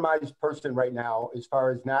compromised person right now, as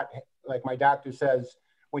far as not, like my doctor says,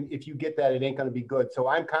 if you get that, it ain't going to be good. So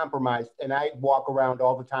I'm compromised, and I walk around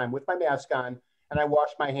all the time with my mask on, and I wash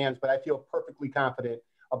my hands, but I feel perfectly confident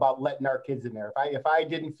about letting our kids in there. If I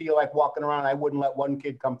didn't feel like walking around, I wouldn't let one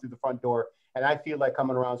kid come through the front door, and I feel like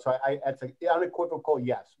coming around. So that's an unequivocal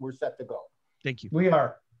yes. We're set to go. Thank you. We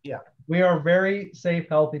are. Yeah. We are a very safe,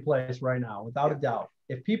 healthy place right now, without a doubt.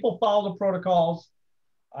 If people follow the protocols,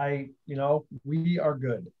 we are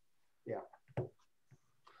good. Yeah. All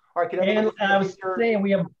right. And I was saying,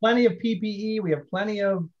 we have plenty of PPE. We have plenty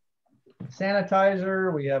of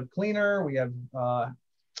sanitizer. We have cleaner. We have,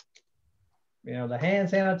 the hand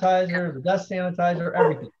sanitizer, the dust sanitizer,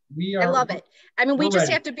 everything. I love it. I mean, we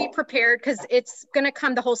just have to be prepared because it's going to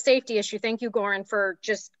come the whole safety issue. Thank you, Goran, for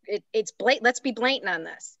just, it's blatant. Let's be blatant on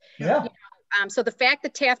this. Yeah. So the fact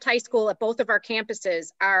that Taft High School at both of our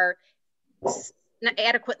campuses are, not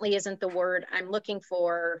adequately isn't the word I'm looking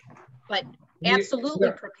for, but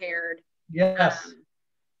absolutely prepared. Yes.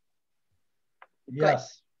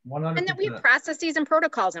 Yes. 100%. And that we have processes and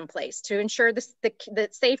protocols in place to ensure the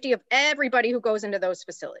safety of everybody who goes into those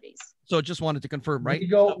facilities. So just wanted to confirm, right?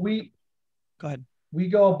 Go ahead. We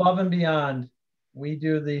go above and beyond. We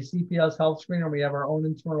do the CPS health screener. We have our own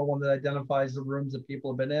internal one that identifies the rooms that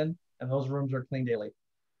people have been in, and those rooms are cleaned daily.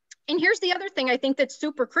 And here's the other thing I think that's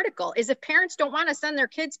super critical is if parents don't want to send their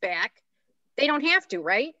kids back, they don't have to,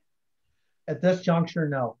 right? At this juncture,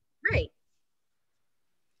 no. Right.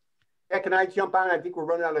 Yeah, can I jump on? I think we're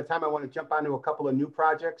running out of time. I want to jump onto a couple of new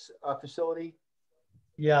projects facility.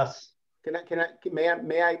 Yes. May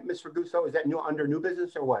I, Ms. Raguso, is that under new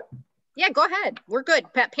business or what? Yeah, go ahead. We're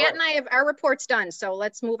good. Pat and I have our reports done. So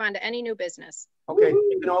let's move on to any new business. Okay.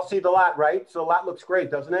 You can all see the lot, right? So the lot looks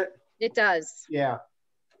great, doesn't it? It does. Yeah.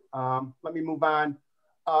 Let me move on.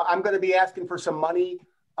 I'm going to be asking for some money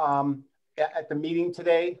at the meeting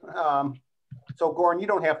today. So Goran, you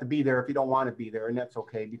don't have to be there if you don't want to be there, and that's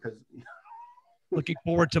okay because. Looking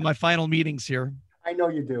forward to my final meetings here. I know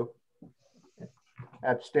you do.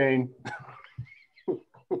 Abstain.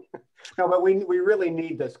 No, but we really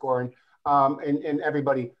need this, Goran, and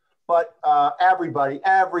everybody. But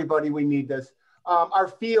everybody, we need this. Our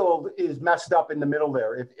field is messed up in the middle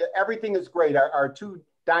there. Everything is great. Our two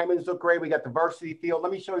diamonds look great. We got the varsity field.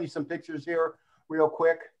 Let me show you some pictures here real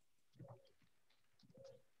quick.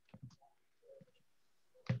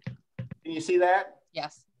 Can you see that?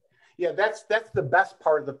 Yes. Yeah, that's the best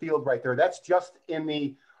part of the field right there. That's just in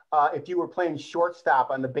the, if you were playing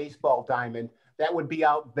shortstop on the baseball diamond, that would be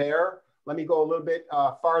out there. Let me go a little bit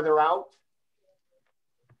farther out.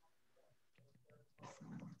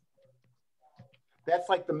 That's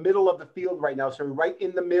like the middle of the field right now. So right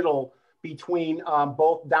in the middle between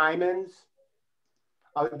both diamonds.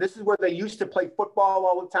 This is where they used to play football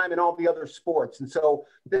all the time and all the other sports. And so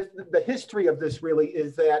the history of this really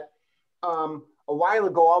is that a while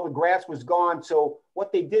ago, all the grass was gone. So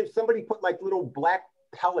what they did, somebody put like little black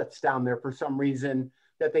pellets down there for some reason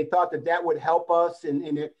that they thought that would help us. And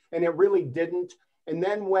it really didn't. And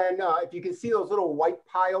then when, if you can see those little white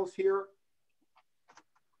piles here,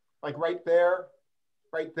 like right there,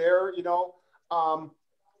 you know,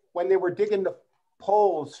 when they were digging the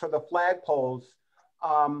poles for the flag poles,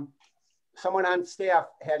 someone on staff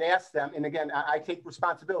had asked them, and again, I take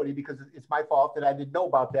responsibility because it's my fault that I didn't know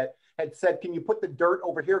about that, had said, can you put the dirt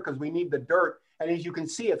over here because we need the dirt? And as you can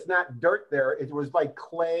see, it's not dirt there. It was like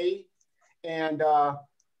clay and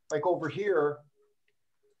like over here,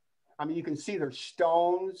 I mean, you can see there's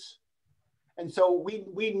stones. And so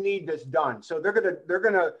we need this done. So they're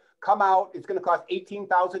gonna come out. It's gonna cost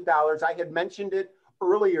 $18,000. I had mentioned it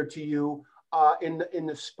earlier to you in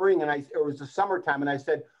the spring, and it was the summertime, and I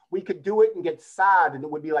said we could do it and get sod, and it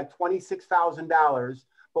would be like $26,000.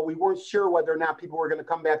 But we weren't sure whether or not people were going to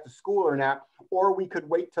come back to school or not, or we could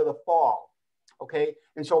wait till the fall. Okay,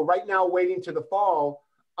 and so right now, waiting to the fall,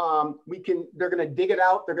 they're going to dig it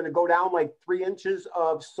out. They're going to go down like 3 inches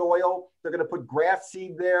of soil. They're going to put grass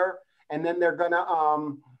seed there, and then they're going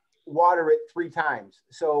to water it 3 times.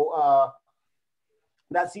 So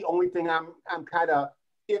that's the only thing I'm kind of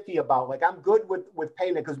iffy about. Like I'm good with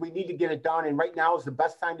paying it because we need to get it done, and right now is the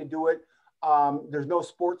best time to do it. There's no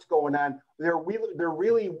sports going on.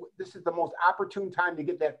 This is the most opportune time to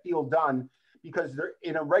get that field done because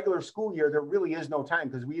in a regular school year, there really is no time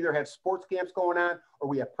because we either have sports camps going on or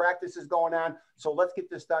we have practices going on. So let's get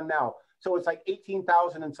this done now. So it's like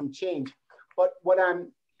 18,000 and some change. But what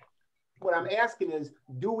I'm asking is,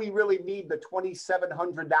 do we really need the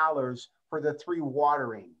 $2,700 for the 3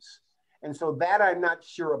 waterings? And so that I'm not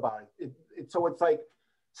sure about. So it's like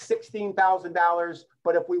 $16,000.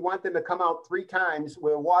 But if we want them to come out 3 times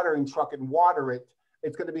with a watering truck and water it,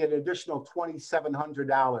 it's going to be an additional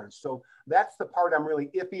 $2,700. So that's the part I'm really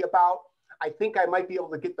iffy about. I think I might be able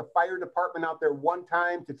to get the fire department out there one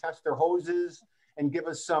time to test their hoses and give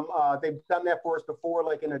us some, they've done that for us before,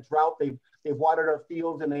 like in a drought, they've watered our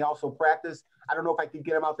fields and they also practice. I don't know if I could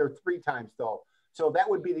get them out there 3 times though. So that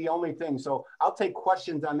would be the only thing. So I'll take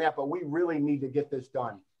questions on that, but we really need to get this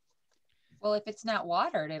done. Well, if it's not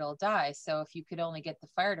watered, it'll die. So if you could only get the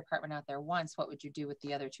fire department out there once, what would you do with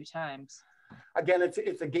the other 2 times? Again,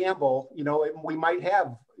 it's a gamble, you know, we might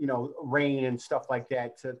have, you know, rain and stuff like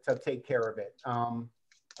that to take care of it.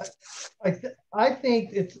 I think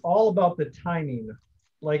it's all about the timing.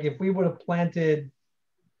 Like if we would have planted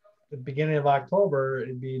the beginning of October,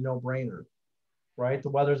 it'd be a no-brainer, right? The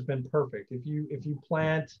weather's been perfect. If you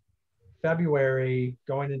plant February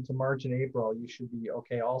going into March and April, you should be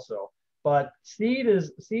okay also. But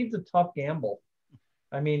seed's a tough gamble.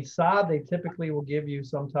 I mean, sod, they typically will give you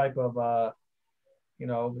some type of, you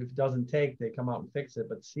know, if it doesn't take, they come out and fix it.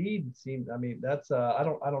 But seed, I mean, that's, I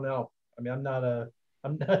don't know. I mean, I'm not,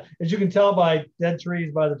 as you can tell by dead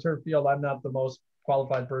trees by the turf field, I'm not the most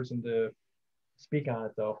qualified person to speak on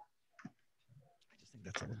it though. I just think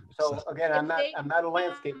that's So again, I'm not a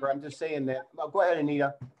landscaper. I'm just saying that. Oh, go ahead,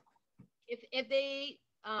 Anita. If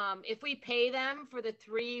we pay them for the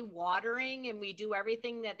 3 watering and we do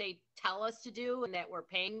everything that they tell us to do and that we're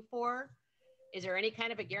paying for, is there any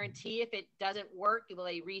kind of a guarantee if it doesn't work, will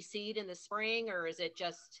they reseed in the spring, or is it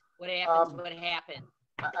just what happens, what happened?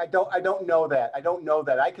 I don't know that. I don't know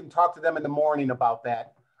that. I can talk to them in the morning about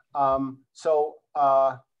that.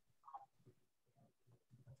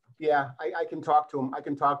 Yeah, I can talk to them. I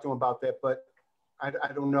can talk to them about that, but I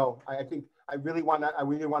don't know. I think I really want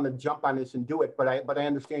to jump on this and do it, but I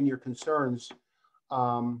understand your concerns.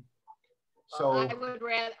 So I would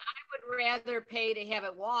rather pay to have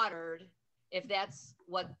it watered if that's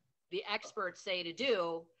what the experts say to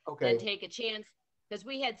do, okay, than take a chance, because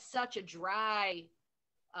we had such a dry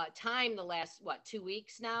time the last 2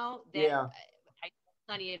 weeks now that yeah, it's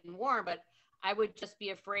not even warm, but I would just be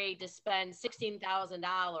afraid to spend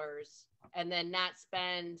 $16,000 and then not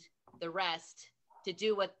spend the rest to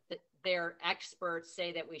do what their experts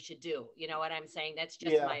say that we should do. You know what I'm saying? That's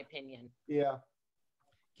just my opinion. Yeah.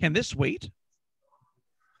 Can this wait?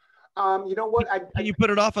 You know what? Can you put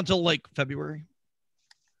it off until like February,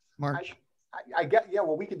 March? I get, yeah,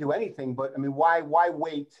 well, we could do anything, but I mean, why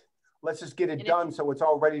wait? Let's just get it done so it's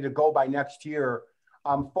all ready to go by next year.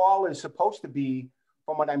 Fall is supposed to be,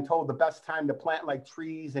 from what I'm told, the best time to plant like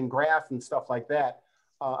trees and grass and stuff like that.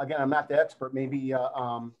 Again, I'm not the expert. Maybe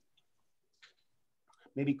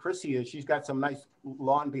Chrissy is. She's got some nice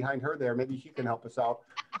lawn behind her there. Maybe she can help us out.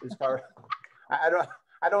 As far, I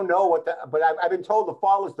don't know what that, but I've been told the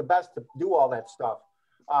fall is the best to do all that stuff.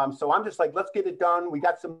 So I'm just like, let's get it done. We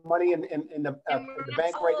got some money in the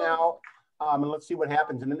bank right now, and let's see what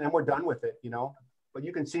happens, and then we're done with it, you know. But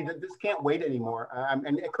you can see that this can't wait anymore,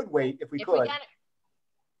 and it could wait if we could.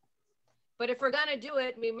 But if we're gonna do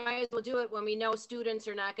it, we might as well do it when we know students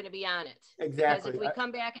are not going to be on it. Exactly. Because if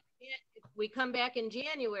we come back in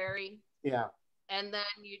January, yeah, and then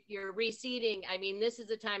you're reseeding. I mean, this is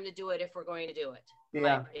the time to do it if we're going to do it. Yeah.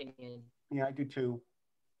 My opinion. Yeah, I do too.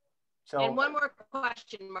 So. And one more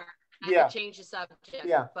question, Mark. I yeah. could change the subject.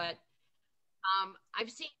 Yeah. But I've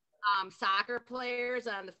seen soccer players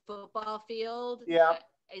on the football field. Yeah.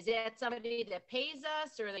 Is that somebody that pays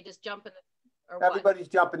us, or are they just jumping? Everybody's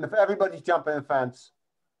jumping the fence.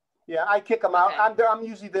 Yeah, I kick them out. Okay. I'm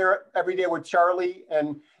usually there every day with Charlie,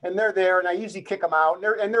 and they're there, and I usually kick them out,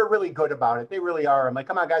 and they're really good about it. They really are. I'm like,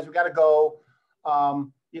 come on, guys, we got to go.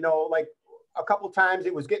 You know, like a couple times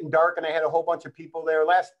it was getting dark, and I had a whole bunch of people there.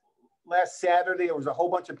 Last Saturday, there was a whole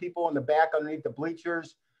bunch of people in the back underneath the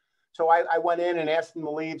bleachers. So I went in and asked them to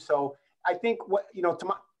leave. So I think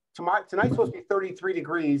tonight's supposed to be 33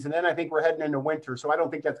 degrees, and then I think we're heading into winter. So I don't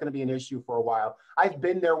think that's going to be an issue for a while. I've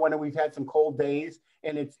been there when we've had some cold days,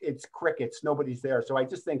 and it's crickets. Nobody's there. So I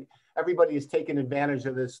just think everybody is taking advantage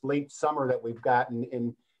of this late summer that we've got,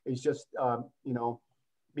 and is just you know,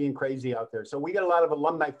 being crazy out there. So we got a lot of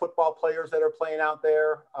alumni football players that are playing out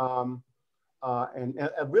there, and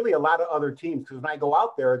really a lot of other teams. Because when I go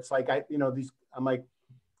out there, it's like I'm like,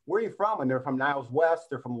 where are you from? And they're from Niles West,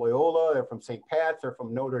 they're from Loyola, they're from St. Pat's, they're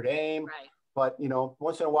from Notre Dame. Right. But, you know,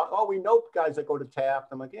 once in a while, oh, we know guys that go to Taft.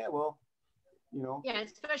 I'm like, yeah, well, you know. Yeah,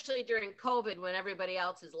 especially during COVID when everybody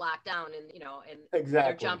else is locked down and, you know, and exactly.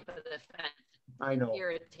 they're jumping the fence. I know. It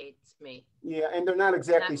irritates me. Yeah, and they're not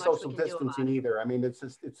exactly not social distancing either. I mean, it's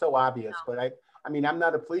so obvious. No. But I mean, I'm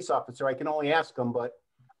not a police officer. I can only ask them, but,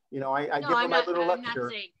 you know, I give them my little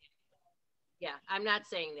lecture. Yeah, I'm not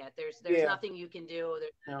saying that. There's Yeah. nothing you can do.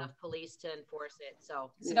 There's not No. enough police to enforce it.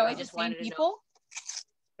 So Is it I always the just same wanted to know. people?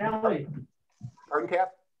 Sally, Pardon,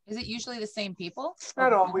 Kath? Is it usually the same people?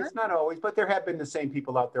 Not over and always, over? not always, but there have been the same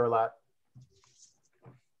people out there a lot.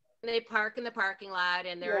 They park in the parking lot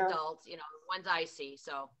and they're Yeah. adults, you know, the ones I see.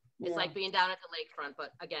 So it's Yeah. like being down at the lakefront,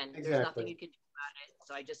 but again, there's Exactly. nothing you can do about it.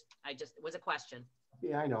 So I just, it was a question.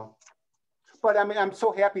 Yeah, I know. But I mean, I'm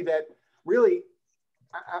so happy that really,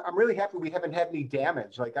 I'm really happy we haven't had any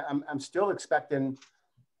damage. Like I'm still expecting,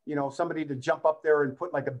 you know, somebody to jump up there and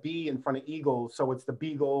put like a B in front of Eagles. So it's the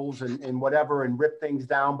Beagles and whatever, and rip things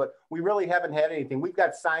down. But we really haven't had anything. We've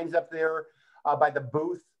got signs up there by the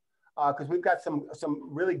booth because we've got some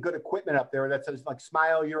really good equipment up there that says like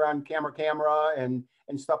smile, you're on camera and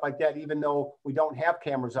stuff like that. Even though we don't have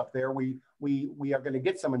cameras up there, we are going to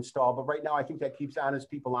get some installed. But right now, I think that keeps honest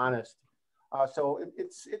people honest. So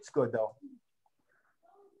it's good though.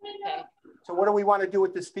 Okay. So what do we want to do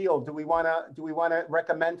with this field? Do we want to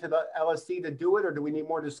recommend to the LSC to do it, or do we need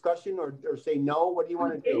more discussion, or say no? What do you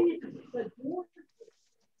want to do?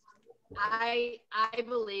 I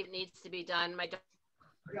believe it needs to be done.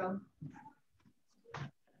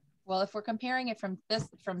 Well, if we're comparing it from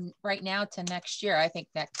right now to next year, I think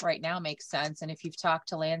that right now makes sense. And if you've talked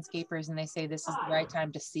to landscapers and they say this is the right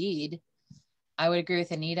time to seed, I would agree with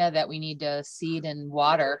Anita that we need to seed and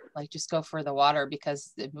water, like just go for the water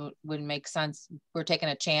because it wouldn't make sense. We're taking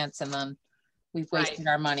a chance and then we've wasted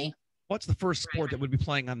our money. What's the first sport that would be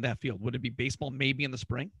playing on that field? Would it be baseball maybe in the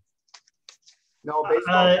spring? No,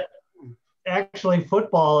 baseball. Actually,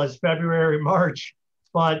 football is February, March,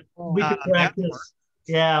 but we could practice.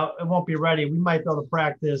 Yeah, it won't be ready. We might be able to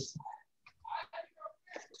practice.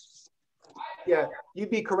 Yeah, you'd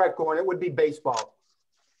be correct, Gordon. It would be baseball.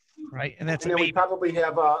 Right, and that's and then we probably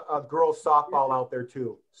have a girls softball out there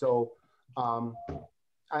too. So on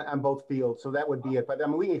both fields. So that would be it. But I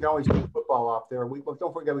mean, we can always do football off there.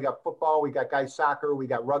 Don't forget we got football, we got guys soccer, we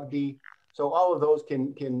got rugby. So all of those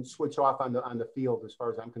can switch off on the field as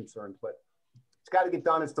far as I'm concerned. But it's got to get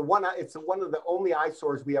done. It's one of the only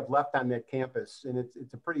eyesores we have left on that campus, and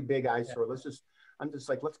it's a pretty big eyesore. I'm just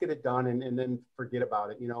like, let's get it done and then forget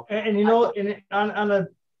about it. You know. And you know, on a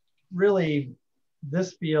really.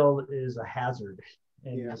 This field is a hazard,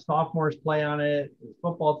 and the sophomores play on it. The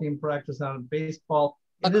football team practice on it. Baseball.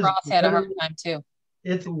 Lacrosse had a hard time too.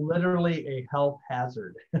 It's literally a health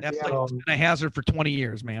hazard. That's like it's been a hazard for 20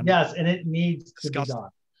 years, man. Yes, and it needs to be done.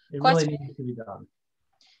 It really needs to be done.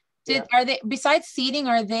 Are they, besides seeding,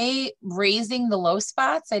 are they raising the low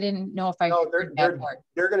spots? I didn't know if I. No,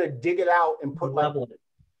 they're going to dig it out and put level it.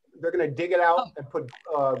 They're going to dig it out and put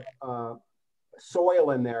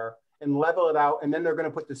soil in there and level it out, and then they're going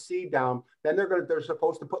to put the seed down. Then they're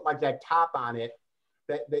supposed to put like that top on it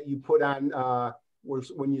that you put on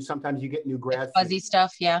when you sometimes you get new grass. The fuzzy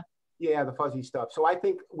stuff, yeah. Yeah, the fuzzy stuff. So I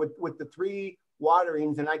think with the 3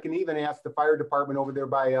 waterings, and I can even ask the fire department over there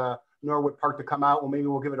by Norwood Park to come out. Well, maybe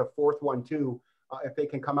we'll give it a 4th one too, if they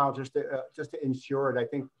can come out just to ensure it. I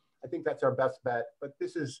think that's our best bet. But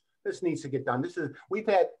this needs to get done. We've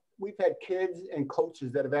had kids and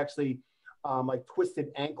coaches that have actually like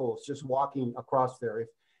twisted ankles just walking across there.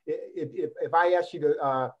 If I asked you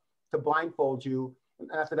to blindfold you,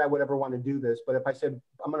 not that I would ever want to do this, but if I said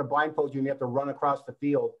I'm going to blindfold you and you have to run across the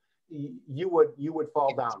field, you would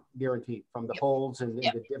fall down, guaranteed, from the holes and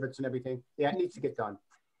the divots and everything. Yeah, it needs to get done.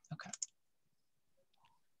 Okay.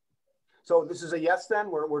 So this is a yes then?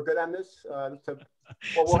 We're good on this? Well,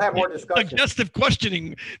 we'll have more discussion. Suggestive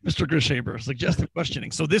questioning, Mr. Grishaber. Suggestive questioning.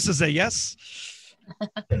 So this is a yes?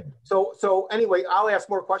 So anyway, I'll ask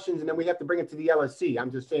more questions and then we have to bring it to the LSC.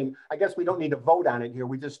 I'm just saying, I guess we don't need to vote on it here.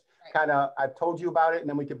 We just I've told you about it and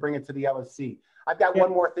then we can bring it to the LSC. I've got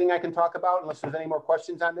one more thing I can talk about unless there's any more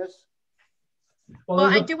questions on this. Well,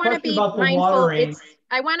 I do want to be mindful.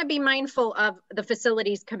 I want to be mindful of the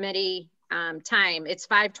facilities committee time. It's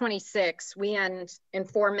 5:26. We end in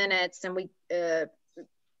 4 minutes and we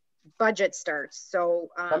budget starts. So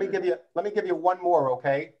let me give you one more,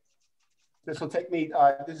 okay? This will take me,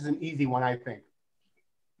 this is an easy one, I think.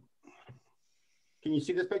 Can you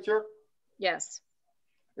see this picture? Yes.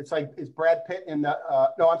 It's Brad Pitt in the,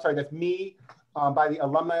 no, I'm sorry, that's me by the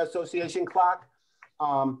Alumni Association clock.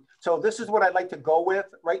 So this is what I'd like to go with.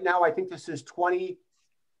 Right now, I think this is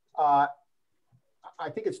I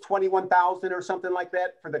think it's 21,000 or something like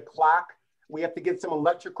that for the clock. We have to get some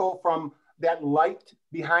electrical from that light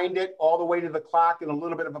behind it all the way to the clock and a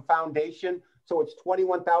little bit of a foundation. So it's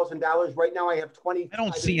 $21,000. Right now I have 20. I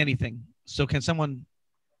don't see anything. So can someone?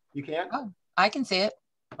 You can't? Oh, I can see it.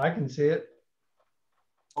 I can see it.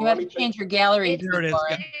 You have to change your gallery. There it is.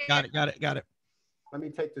 Got it. Let me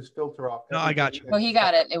take this filter off. No, I got you. Oh, he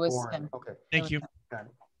got it. It was him. Okay. Thank you.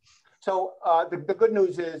 So the good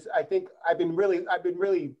news is, I think I've been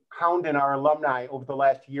really hounding our alumni over the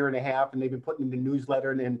last year and a half, and they've been putting in the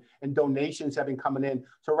newsletter, and donations have been coming in.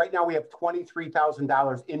 So right now we have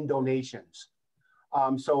 $23,000 in donations.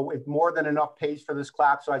 So if more than enough pays for this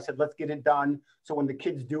clock. So I said, let's get it done. So when the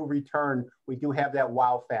kids do return, we do have that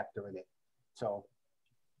wow factor in it. So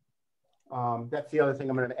that's the other thing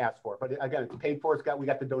I'm going to ask for. But again, it's paid for. We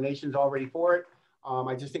got the donations already for it.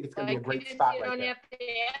 I just think it's going to be a great spot right there. You don't have to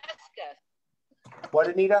ask us. What,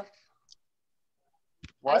 Anita?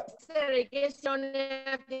 What? I said, I guess you don't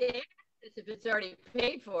have to ask us if it's already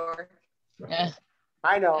paid for. Yeah.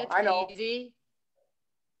 I know. That's I know. Easy.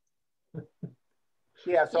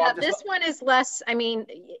 Yeah. So yeah, this one is less. I mean,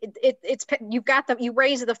 it's you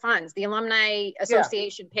raise the funds. The Alumni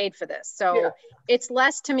Association paid for this, so it's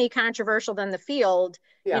less to me controversial than the field.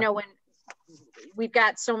 You know, when we've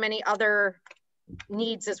got so many other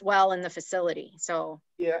needs as well in the facility. So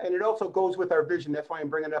yeah, and it also goes with our vision. That's why I'm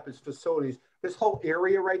bringing it up as facilities. This whole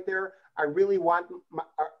area right there, I really want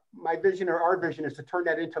my vision, or our vision, is to turn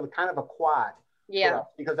that into kind of a quad. Yeah,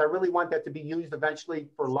 because I really want that to be used eventually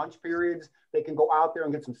for lunch periods. They can go out there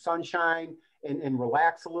and get some sunshine and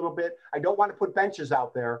relax a little bit. I don't want to put benches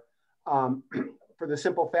out there for the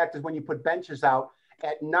simple fact is when you put benches out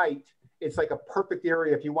at night, it's like a perfect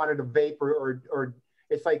area if you wanted to vape or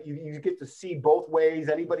it's like you get to see both ways.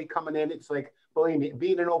 Anybody coming in, it's like, believe me,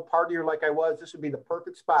 being an old partier like I was, this would be the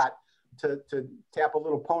perfect spot to tap a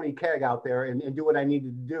little pony keg out there and do what I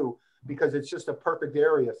needed to do, because it's just a perfect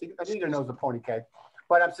area. See, Anita knows the pony keg,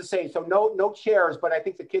 but I'm just saying, so no chairs, but I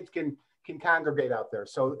think the kids can congregate out there.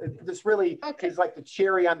 So this really is like the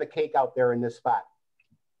cherry on the cake out there in this spot.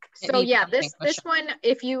 So yeah, this one,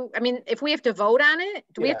 if we have to vote on it,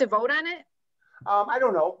 do we have to vote on it? I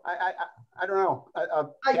don't know. I don't know.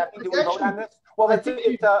 Kathy, do we vote on this? Well,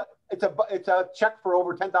 it's a check for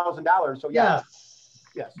over $10,000. So yeah.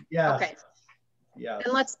 Yes. Yeah. Okay. Yeah.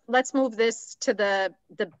 And let's move this to the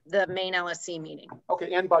main LSC meeting.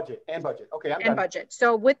 Okay, and budget. Okay, I'm done. Budget.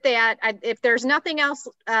 So with that, if there's nothing else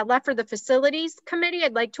left for the facilities committee,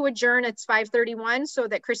 I'd like to adjourn. It's 5:31 so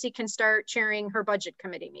that Chrissy can start chairing her budget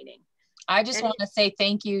committee meeting. I just want to say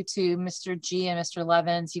thank you to Mr. G and Mr.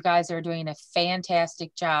 Levins. You guys are doing a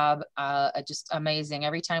fantastic job. Just amazing.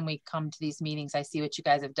 Every time we come to these meetings, I see what you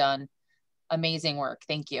guys have done. Amazing work.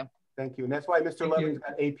 Thank you. Thank you. And that's why Mr. Levins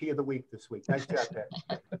got AP of the week this week. Nice job,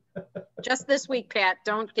 Pat. Just this week, Pat.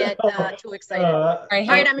 Don't get too excited. All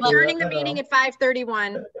right, I'm adjourning the meeting at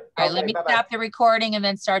 5:31. All right, let me stop the recording and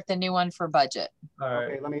then start the new one for budget. All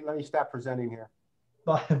right. Okay, let me stop presenting here.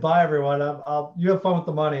 Bye everyone. You have fun with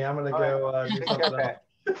the money. I'm gonna go do something else.